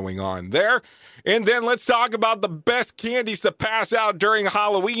on what's going on there. And then let's talk about the best candies to pass out during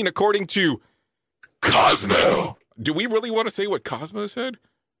Halloween, according to Cosmo. Do we really want to say what Cosmo said?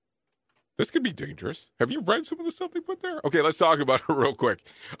 This could be dangerous. Have you read some of the stuff they put there? Okay, let's talk about it real quick.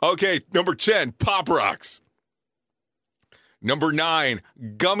 Okay, number 10, Pop Rocks. Number 9,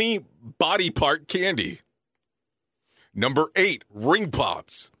 gummy body part candy. Number 8, Ring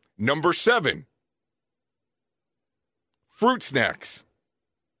Pops. Number 7, Fruit Snacks.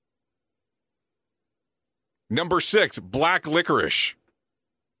 Number 6, Black Licorice.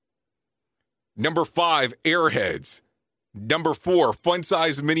 Number 5, Airheads. Number 4, Fun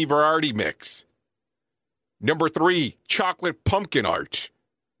Size Mini Variety Mix. Number 3, Chocolate Pumpkin Arch.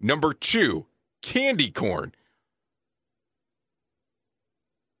 Number 2, Candy Corn.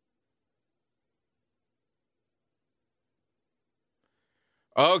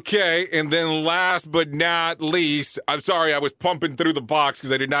 Okay, and then last but not least, I'm sorry, I was pumping through the box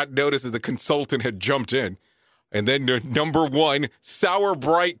because I did not notice that the consultant had jumped in. And then number 1, Sour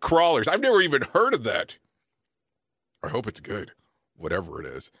Bright Crawlers. I've never even heard of that. I hope it's good, whatever it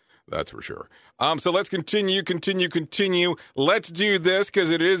is. That's for sure. So let's continue. Let's do this because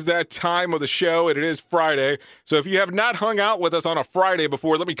it is that time of the show and it is Friday. So if you have not hung out with us on a Friday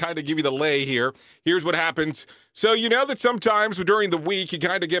before, let me kind of give you the lay here. Here's what happens. So you know that sometimes during the week you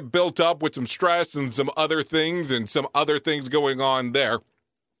kind of get built up with some stress and some other things going on there.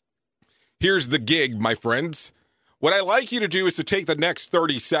 Here's the gig, my friends. What I'd like you to do is to take the next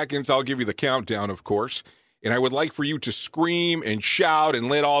 30 seconds. I'll give you the countdown, of course. And I would like for you to scream and shout and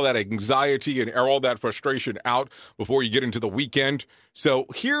let all that anxiety and all that frustration out before you get into the weekend. So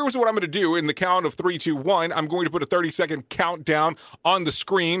here's what I'm going to do. In the count of 3, 2, 1, I'm going to put a 30-second countdown on the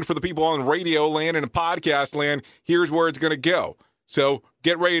screen for the people on radio land and podcast land. Here's where it's going to go. So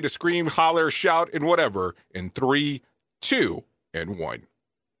get ready to scream, holler, shout, and whatever in 3, 2, and 1.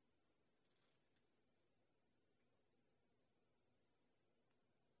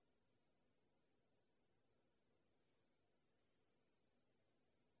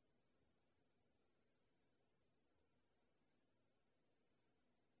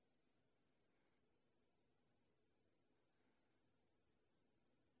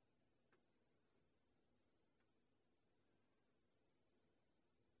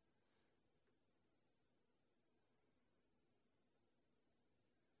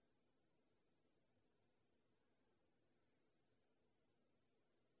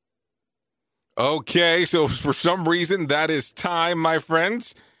 Okay, so for some reason that is time, my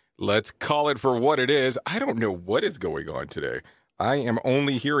friends. Let's call it for what it is. I don't know what is going on today. I am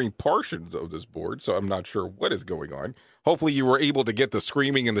only hearing portions of this board, so I'm not sure what is going on. Hopefully you were able to get the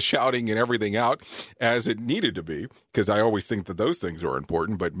screaming and the shouting and everything out as it needed to be, because I always think that those things are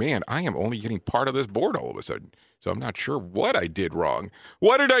important. But man, I am only getting part of this board all of a sudden. So I'm not sure what I did wrong.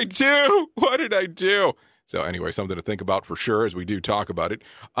 What did I do? So anyway, something to think about for sure as we do talk about it.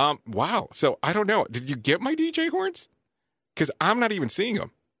 Wow. So I don't know. Did you get my DJ horns? Because I'm not even seeing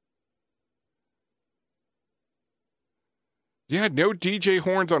them. Yeah, no DJ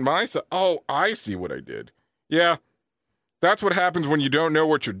horns on my side. Oh, I see what I did. Yeah, that's what happens when you don't know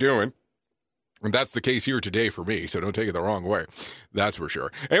what you're doing. And that's the case here today for me, so don't take it the wrong way. That's for sure.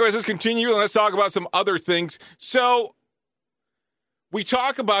 Anyways, let's continue and let's talk about some other things. So we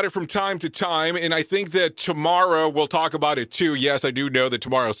talk about it from time to time, and I think that tomorrow we'll talk about it too. Yes, I do know that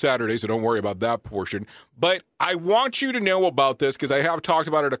tomorrow's Saturday, so don't worry about that portion. But I want you to know about this because I have talked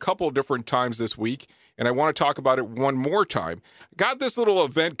about it a couple of different times this week, and I want to talk about it one more time. Got this little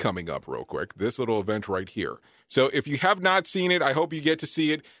event coming up real quick, this little event right here. So if you have not seen it, I hope you get to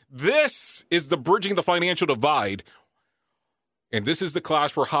see it. This is the Bridging the Financial Divide. And this is the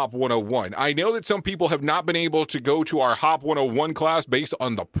class for HOP 101. I know that some people have not been able to go to our HOP 101 class based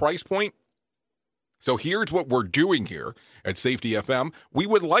on the price point. So here's what we're doing here at Safety FM. We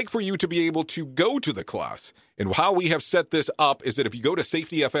would like for you to be able to go to the class. And how we have set this up is that if you go to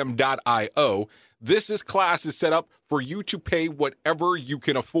safetyfm.io, this class is set up for you to pay whatever you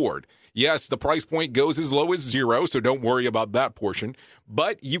can afford. Yes, the price point goes as low as $0, so don't worry about that portion.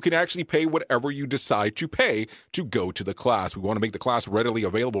 But you can actually pay whatever you decide to pay to go to the class. We want to make the class readily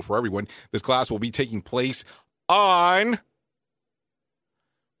available for everyone. This class will be taking place on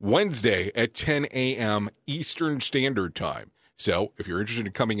Wednesday at 10 a.m. Eastern Standard Time. So if you're interested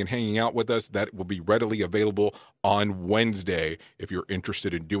in coming and hanging out with us, that will be readily available on Wednesday if you're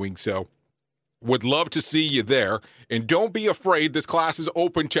interested in doing so. Would love to see you there. And don't be afraid. This class is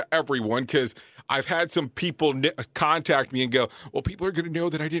open to everyone because I've had some people contact me and go, well, people are going to know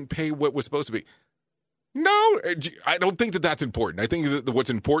that I didn't pay what was supposed to be. No, I don't think that that's important. I think that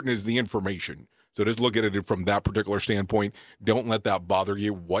what's important is the information. So just look at it from that particular standpoint. Don't let that bother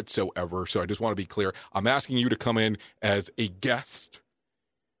you whatsoever. So I just want to be clear. I'm asking you to come in as a guest.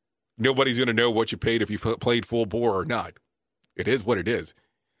 Nobody's going to know what you paid if you played full bore or not. It is what it is.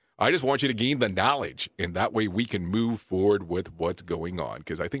 I just want you to gain the knowledge, and that way we can move forward with what's going on,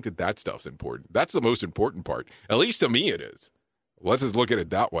 because I think that stuff's important. That's the most important part. At least to me it is. Let's just look at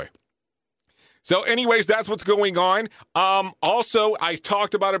it that way. So anyways, that's what's going on. Also, I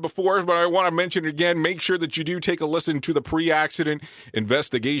talked about it before, but I want to mention it again. Make sure that you do take a listen to the Pre-Accident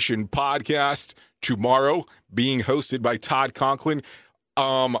Investigation podcast tomorrow, being hosted by Todd Conklin.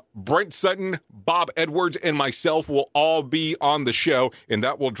 Brent Sutton, Bob Edwards, and myself will all be on the show, and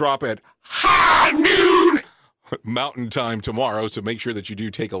that will drop at high noon Mountain Time tomorrow. So make sure that you do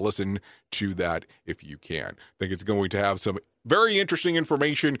take a listen to that if you can. I think it's going to have some very interesting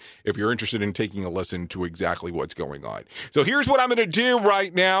information if you're interested in taking a listen to exactly what's going on. So here's what I'm going to do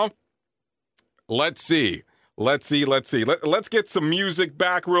right now. Let's see. Let's get some music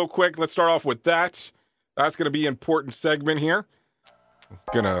back real quick. Let's start off with that. That's going to be an important segment here.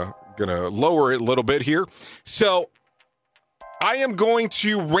 Gonna lower it a little bit here. So I am going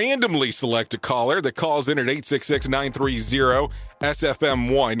to randomly select a caller that calls in at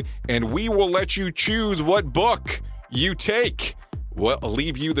 866-930-SFM1, and we will let you choose what book you take. Well, I'll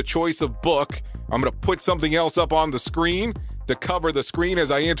leave you the choice of book. I'm going to put something else up on the screen to cover the screen as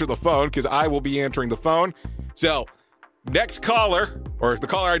I answer the phone, because I will be answering the phone. So next caller, or the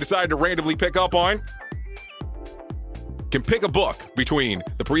caller I decide to randomly pick up on, can pick a book between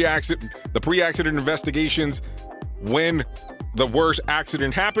the pre-accident investigations, When the Worst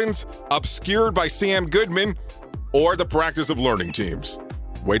Accident Happens, Obscured by Sam Goodman, or The Practice of Learning Teams.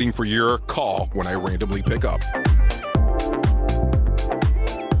 Waiting for your call when I randomly pick up.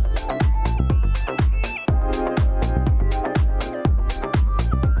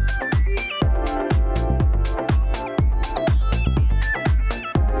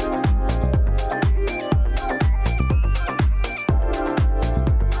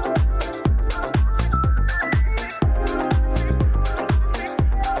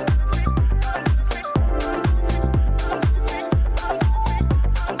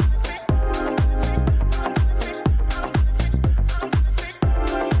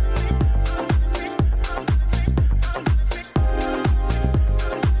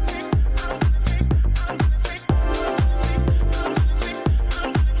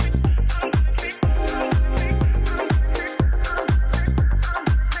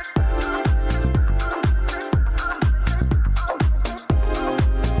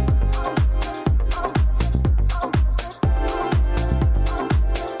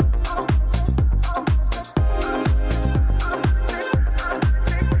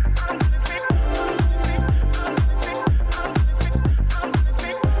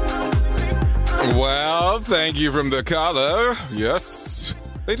 Thank you from the caller. Yes,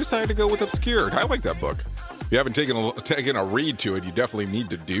 they decided to go with Obscured. I like that book. you haven't taken a read to it, you definitely need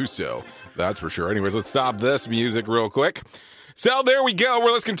to do so. That's for sure. Anyways, let's stop this music real quick. So there we go.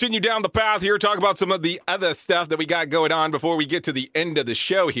 Well, let's continue down the path here, talk about some of the other stuff that we got going on before we get to the end of the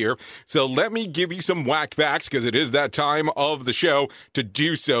show here. So let me give you some whack facts because it is that time of the show to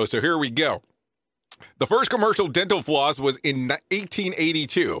do so. So here we go. The first commercial dental floss was in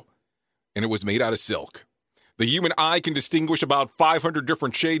 1882, and it was made out of silk. The human eye can distinguish about 500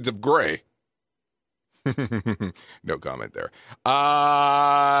 different shades of gray. No comment there.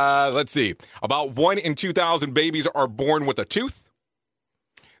 Let's see. About 1 in 2,000 babies are born with a tooth.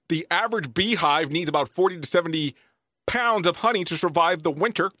 The average beehive needs about 40 to 70 pounds of honey to survive the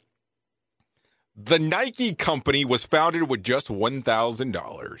winter. The Nike company was founded with just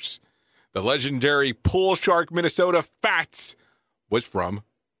 $1,000. The legendary Pool Shark Minnesota Fats was from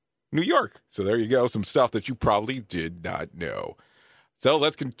New York. So there you go. Some stuff that you probably did not know. So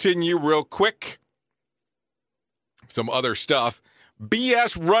let's continue real quick. Some other stuff.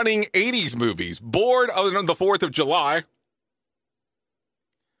 BS running 80s movies. Bored on the 4th of July.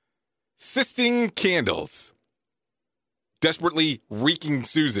 Sisting candles. Desperately reeking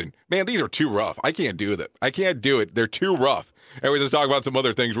Susan. Man, these are too rough. I can't do that. I can't do it. They're too rough. Anyways, let's talk about some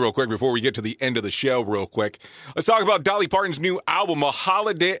other things real quick before we get to the end of the show real quick. Let's talk about Dolly Parton's new album, A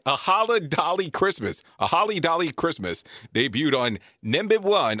Holly Dolly Christmas. A Holly Dolly Christmas debuted on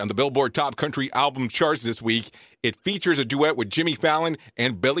 #1 on the Billboard Top Country Album charts this week. It features a duet with Jimmy Fallon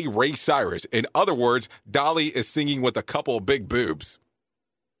and Billy Ray Cyrus. In other words, Dolly is singing with a couple of big boobs.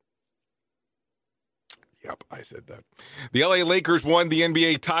 Yep, I said that. The LA Lakers won the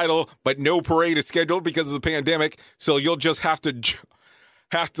NBA title, but no parade is scheduled because of the pandemic, so you'll just have to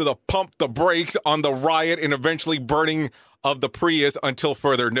pump the brakes on the riot and eventually burning of the Prius until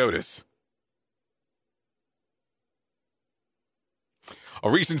further notice. A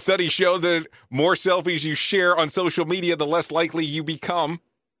recent study showed that more selfies you share on social media, the less likely you become,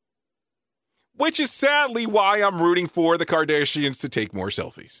 which is sadly why I'm rooting for the Kardashians to take more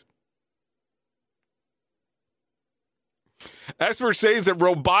selfies. Experts say that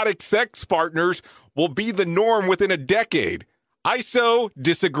robotic sex partners will be the norm within a decade. I so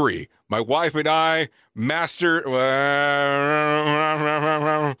disagree. My wife and I master...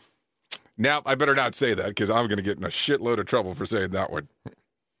 Now, I better not say that because I'm going to get in a shitload of trouble for saying that one.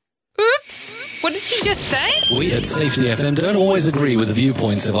 Oops! What did he just say? We at Safety FM don't always agree with the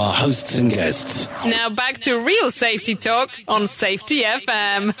viewpoints of our hosts and guests. Now back to real safety talk on Safety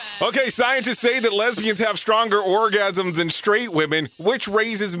FM. Okay, scientists say that lesbians have stronger orgasms than straight women, which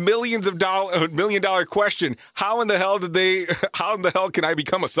raises $million question. How in the hell can I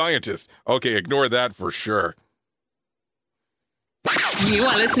become a scientist? Okay, ignore that for sure. You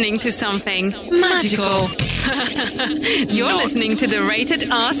are listening to something magical. You're listening to the Rated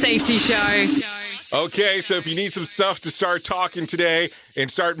R Safety Show. Okay, so if you need some stuff to start talking today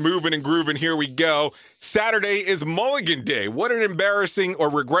and start moving and grooving, here we go. Saturday is Mulligan Day. What an embarrassing or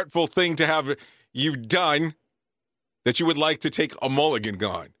regretful thing to have you've done that you would like to take a mulligan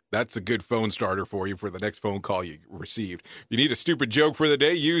on. That's a good phone starter for you for the next phone call you received. If you need a stupid joke for the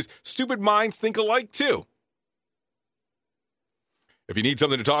day, use Stupid Minds Think Alike too. If you need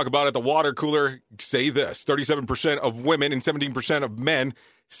something to talk about at the water cooler, say this. 37% of women and 17% of men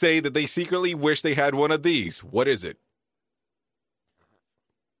say that they secretly wish they had one of these. What is it?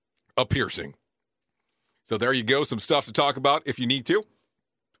 A piercing. So there you go. Some stuff to talk about if you need to.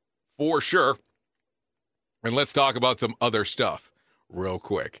 For sure. And let's talk about some other stuff real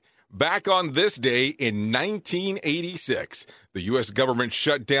quick. Back on this day in 1986, the U.S. government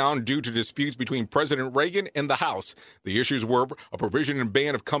shut down due to disputes between President Reagan and the House. The issues were a provision and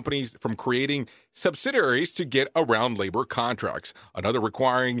ban of companies from creating subsidiaries to get around labor contracts, another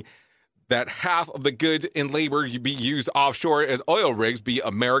requiring that half of the goods and labor be used offshore as oil rigs be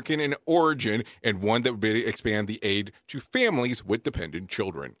American in origin, and one that would expand the aid to families with dependent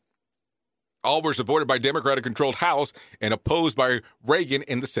children. All were supported by Democratic-controlled House and opposed by Reagan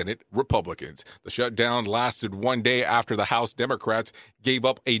and the Senate Republicans. The shutdown lasted one day after the House Democrats gave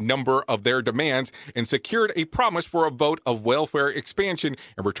up a number of their demands and secured a promise for a vote of welfare expansion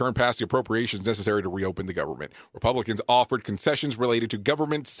and return past the appropriations necessary to reopen the government. Republicans offered concessions related to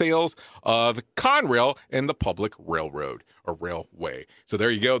government sales of Conrail and the public railroad or railway. So there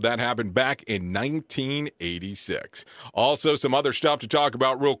you go. That happened back in 1986. Also, some other stuff to talk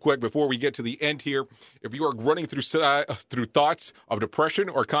about real quick before we get to the end here. If you are running through thoughts of depression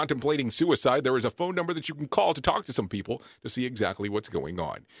or contemplating suicide, there is a phone number that you can call to talk to some people to see exactly what's going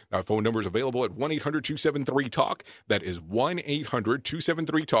on. That phone number is available at 1-800-273-TALK. That is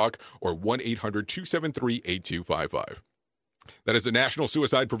 1-800-273-TALK or 1-800-273-8255. That is the National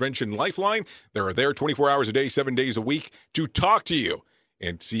Suicide Prevention Lifeline. They are there 24 hours a day, 7 days a week to talk to you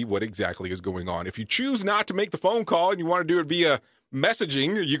and see what exactly is going on. If you choose not to make the phone call and you want to do it via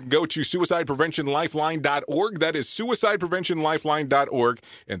messaging, you can go to suicidepreventionlifeline.org. That is suicidepreventionlifeline.org,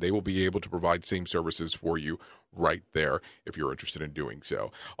 and they will be able to provide same services for you right there if you're interested in doing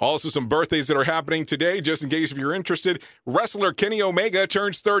so. Also, some birthdays that are happening today, just in case if you're interested. Wrestler Kenny Omega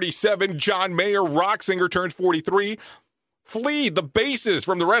turns 37. John Mayer, rock singer, turns 43. Flea, the bassist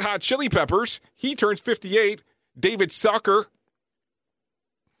from the Red Hot Chili Peppers, he turns 58. David Zucker,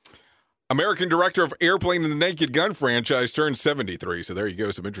 American director of Airplane and the Naked Gun franchise, turned 73. So there you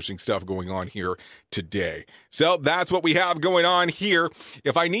go. Some interesting stuff going on here today. So that's what we have going on here.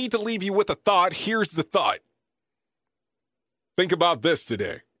 If I need to leave you with a thought, here's the thought. Think about this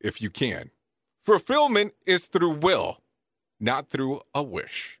today, if you can. Fulfillment is through will, not through a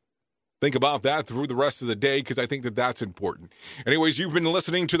wish. Think about that through the rest of the day, because I think that that's important. Anyways, you've been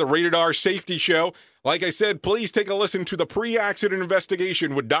listening to the Rated R Safety Show. Like I said, please take a listen to the pre-accident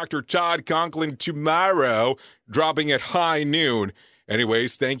investigation with Dr. Todd Conklin tomorrow, dropping at high noon.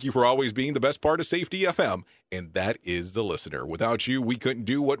 Anyways, thank you for always being the best part of Safety FM, and that is the listener. Without you, we couldn't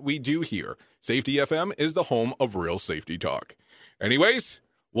do what we do here. Safety FM is the home of real safety talk. Anyways,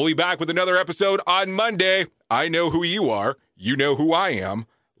 we'll be back with another episode on Monday. I know who you are. You know who I am.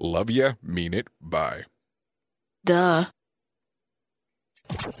 Love ya, mean it, bye. Duh.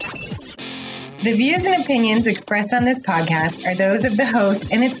 The views and opinions expressed on this podcast are those of the host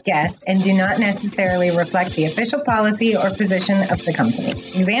and its guest and do not necessarily reflect the official policy or position of the company.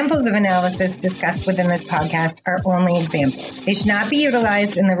 Examples of analysis discussed within this podcast are only examples. They should not be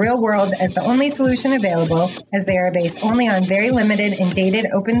utilized in the real world as the only solution available, as they are based only on very limited and dated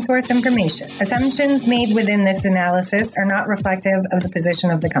open source information. Assumptions made within this analysis are not reflective of the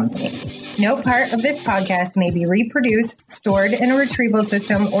position of the company. No part of this podcast may be reproduced, stored in a retrieval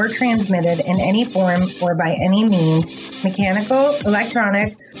system, or transmitted in any form or by any means, mechanical,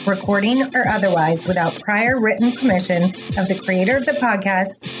 electronic, recording, or otherwise, without prior written permission of the creator of the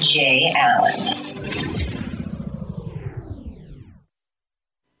podcast, Jay Allen.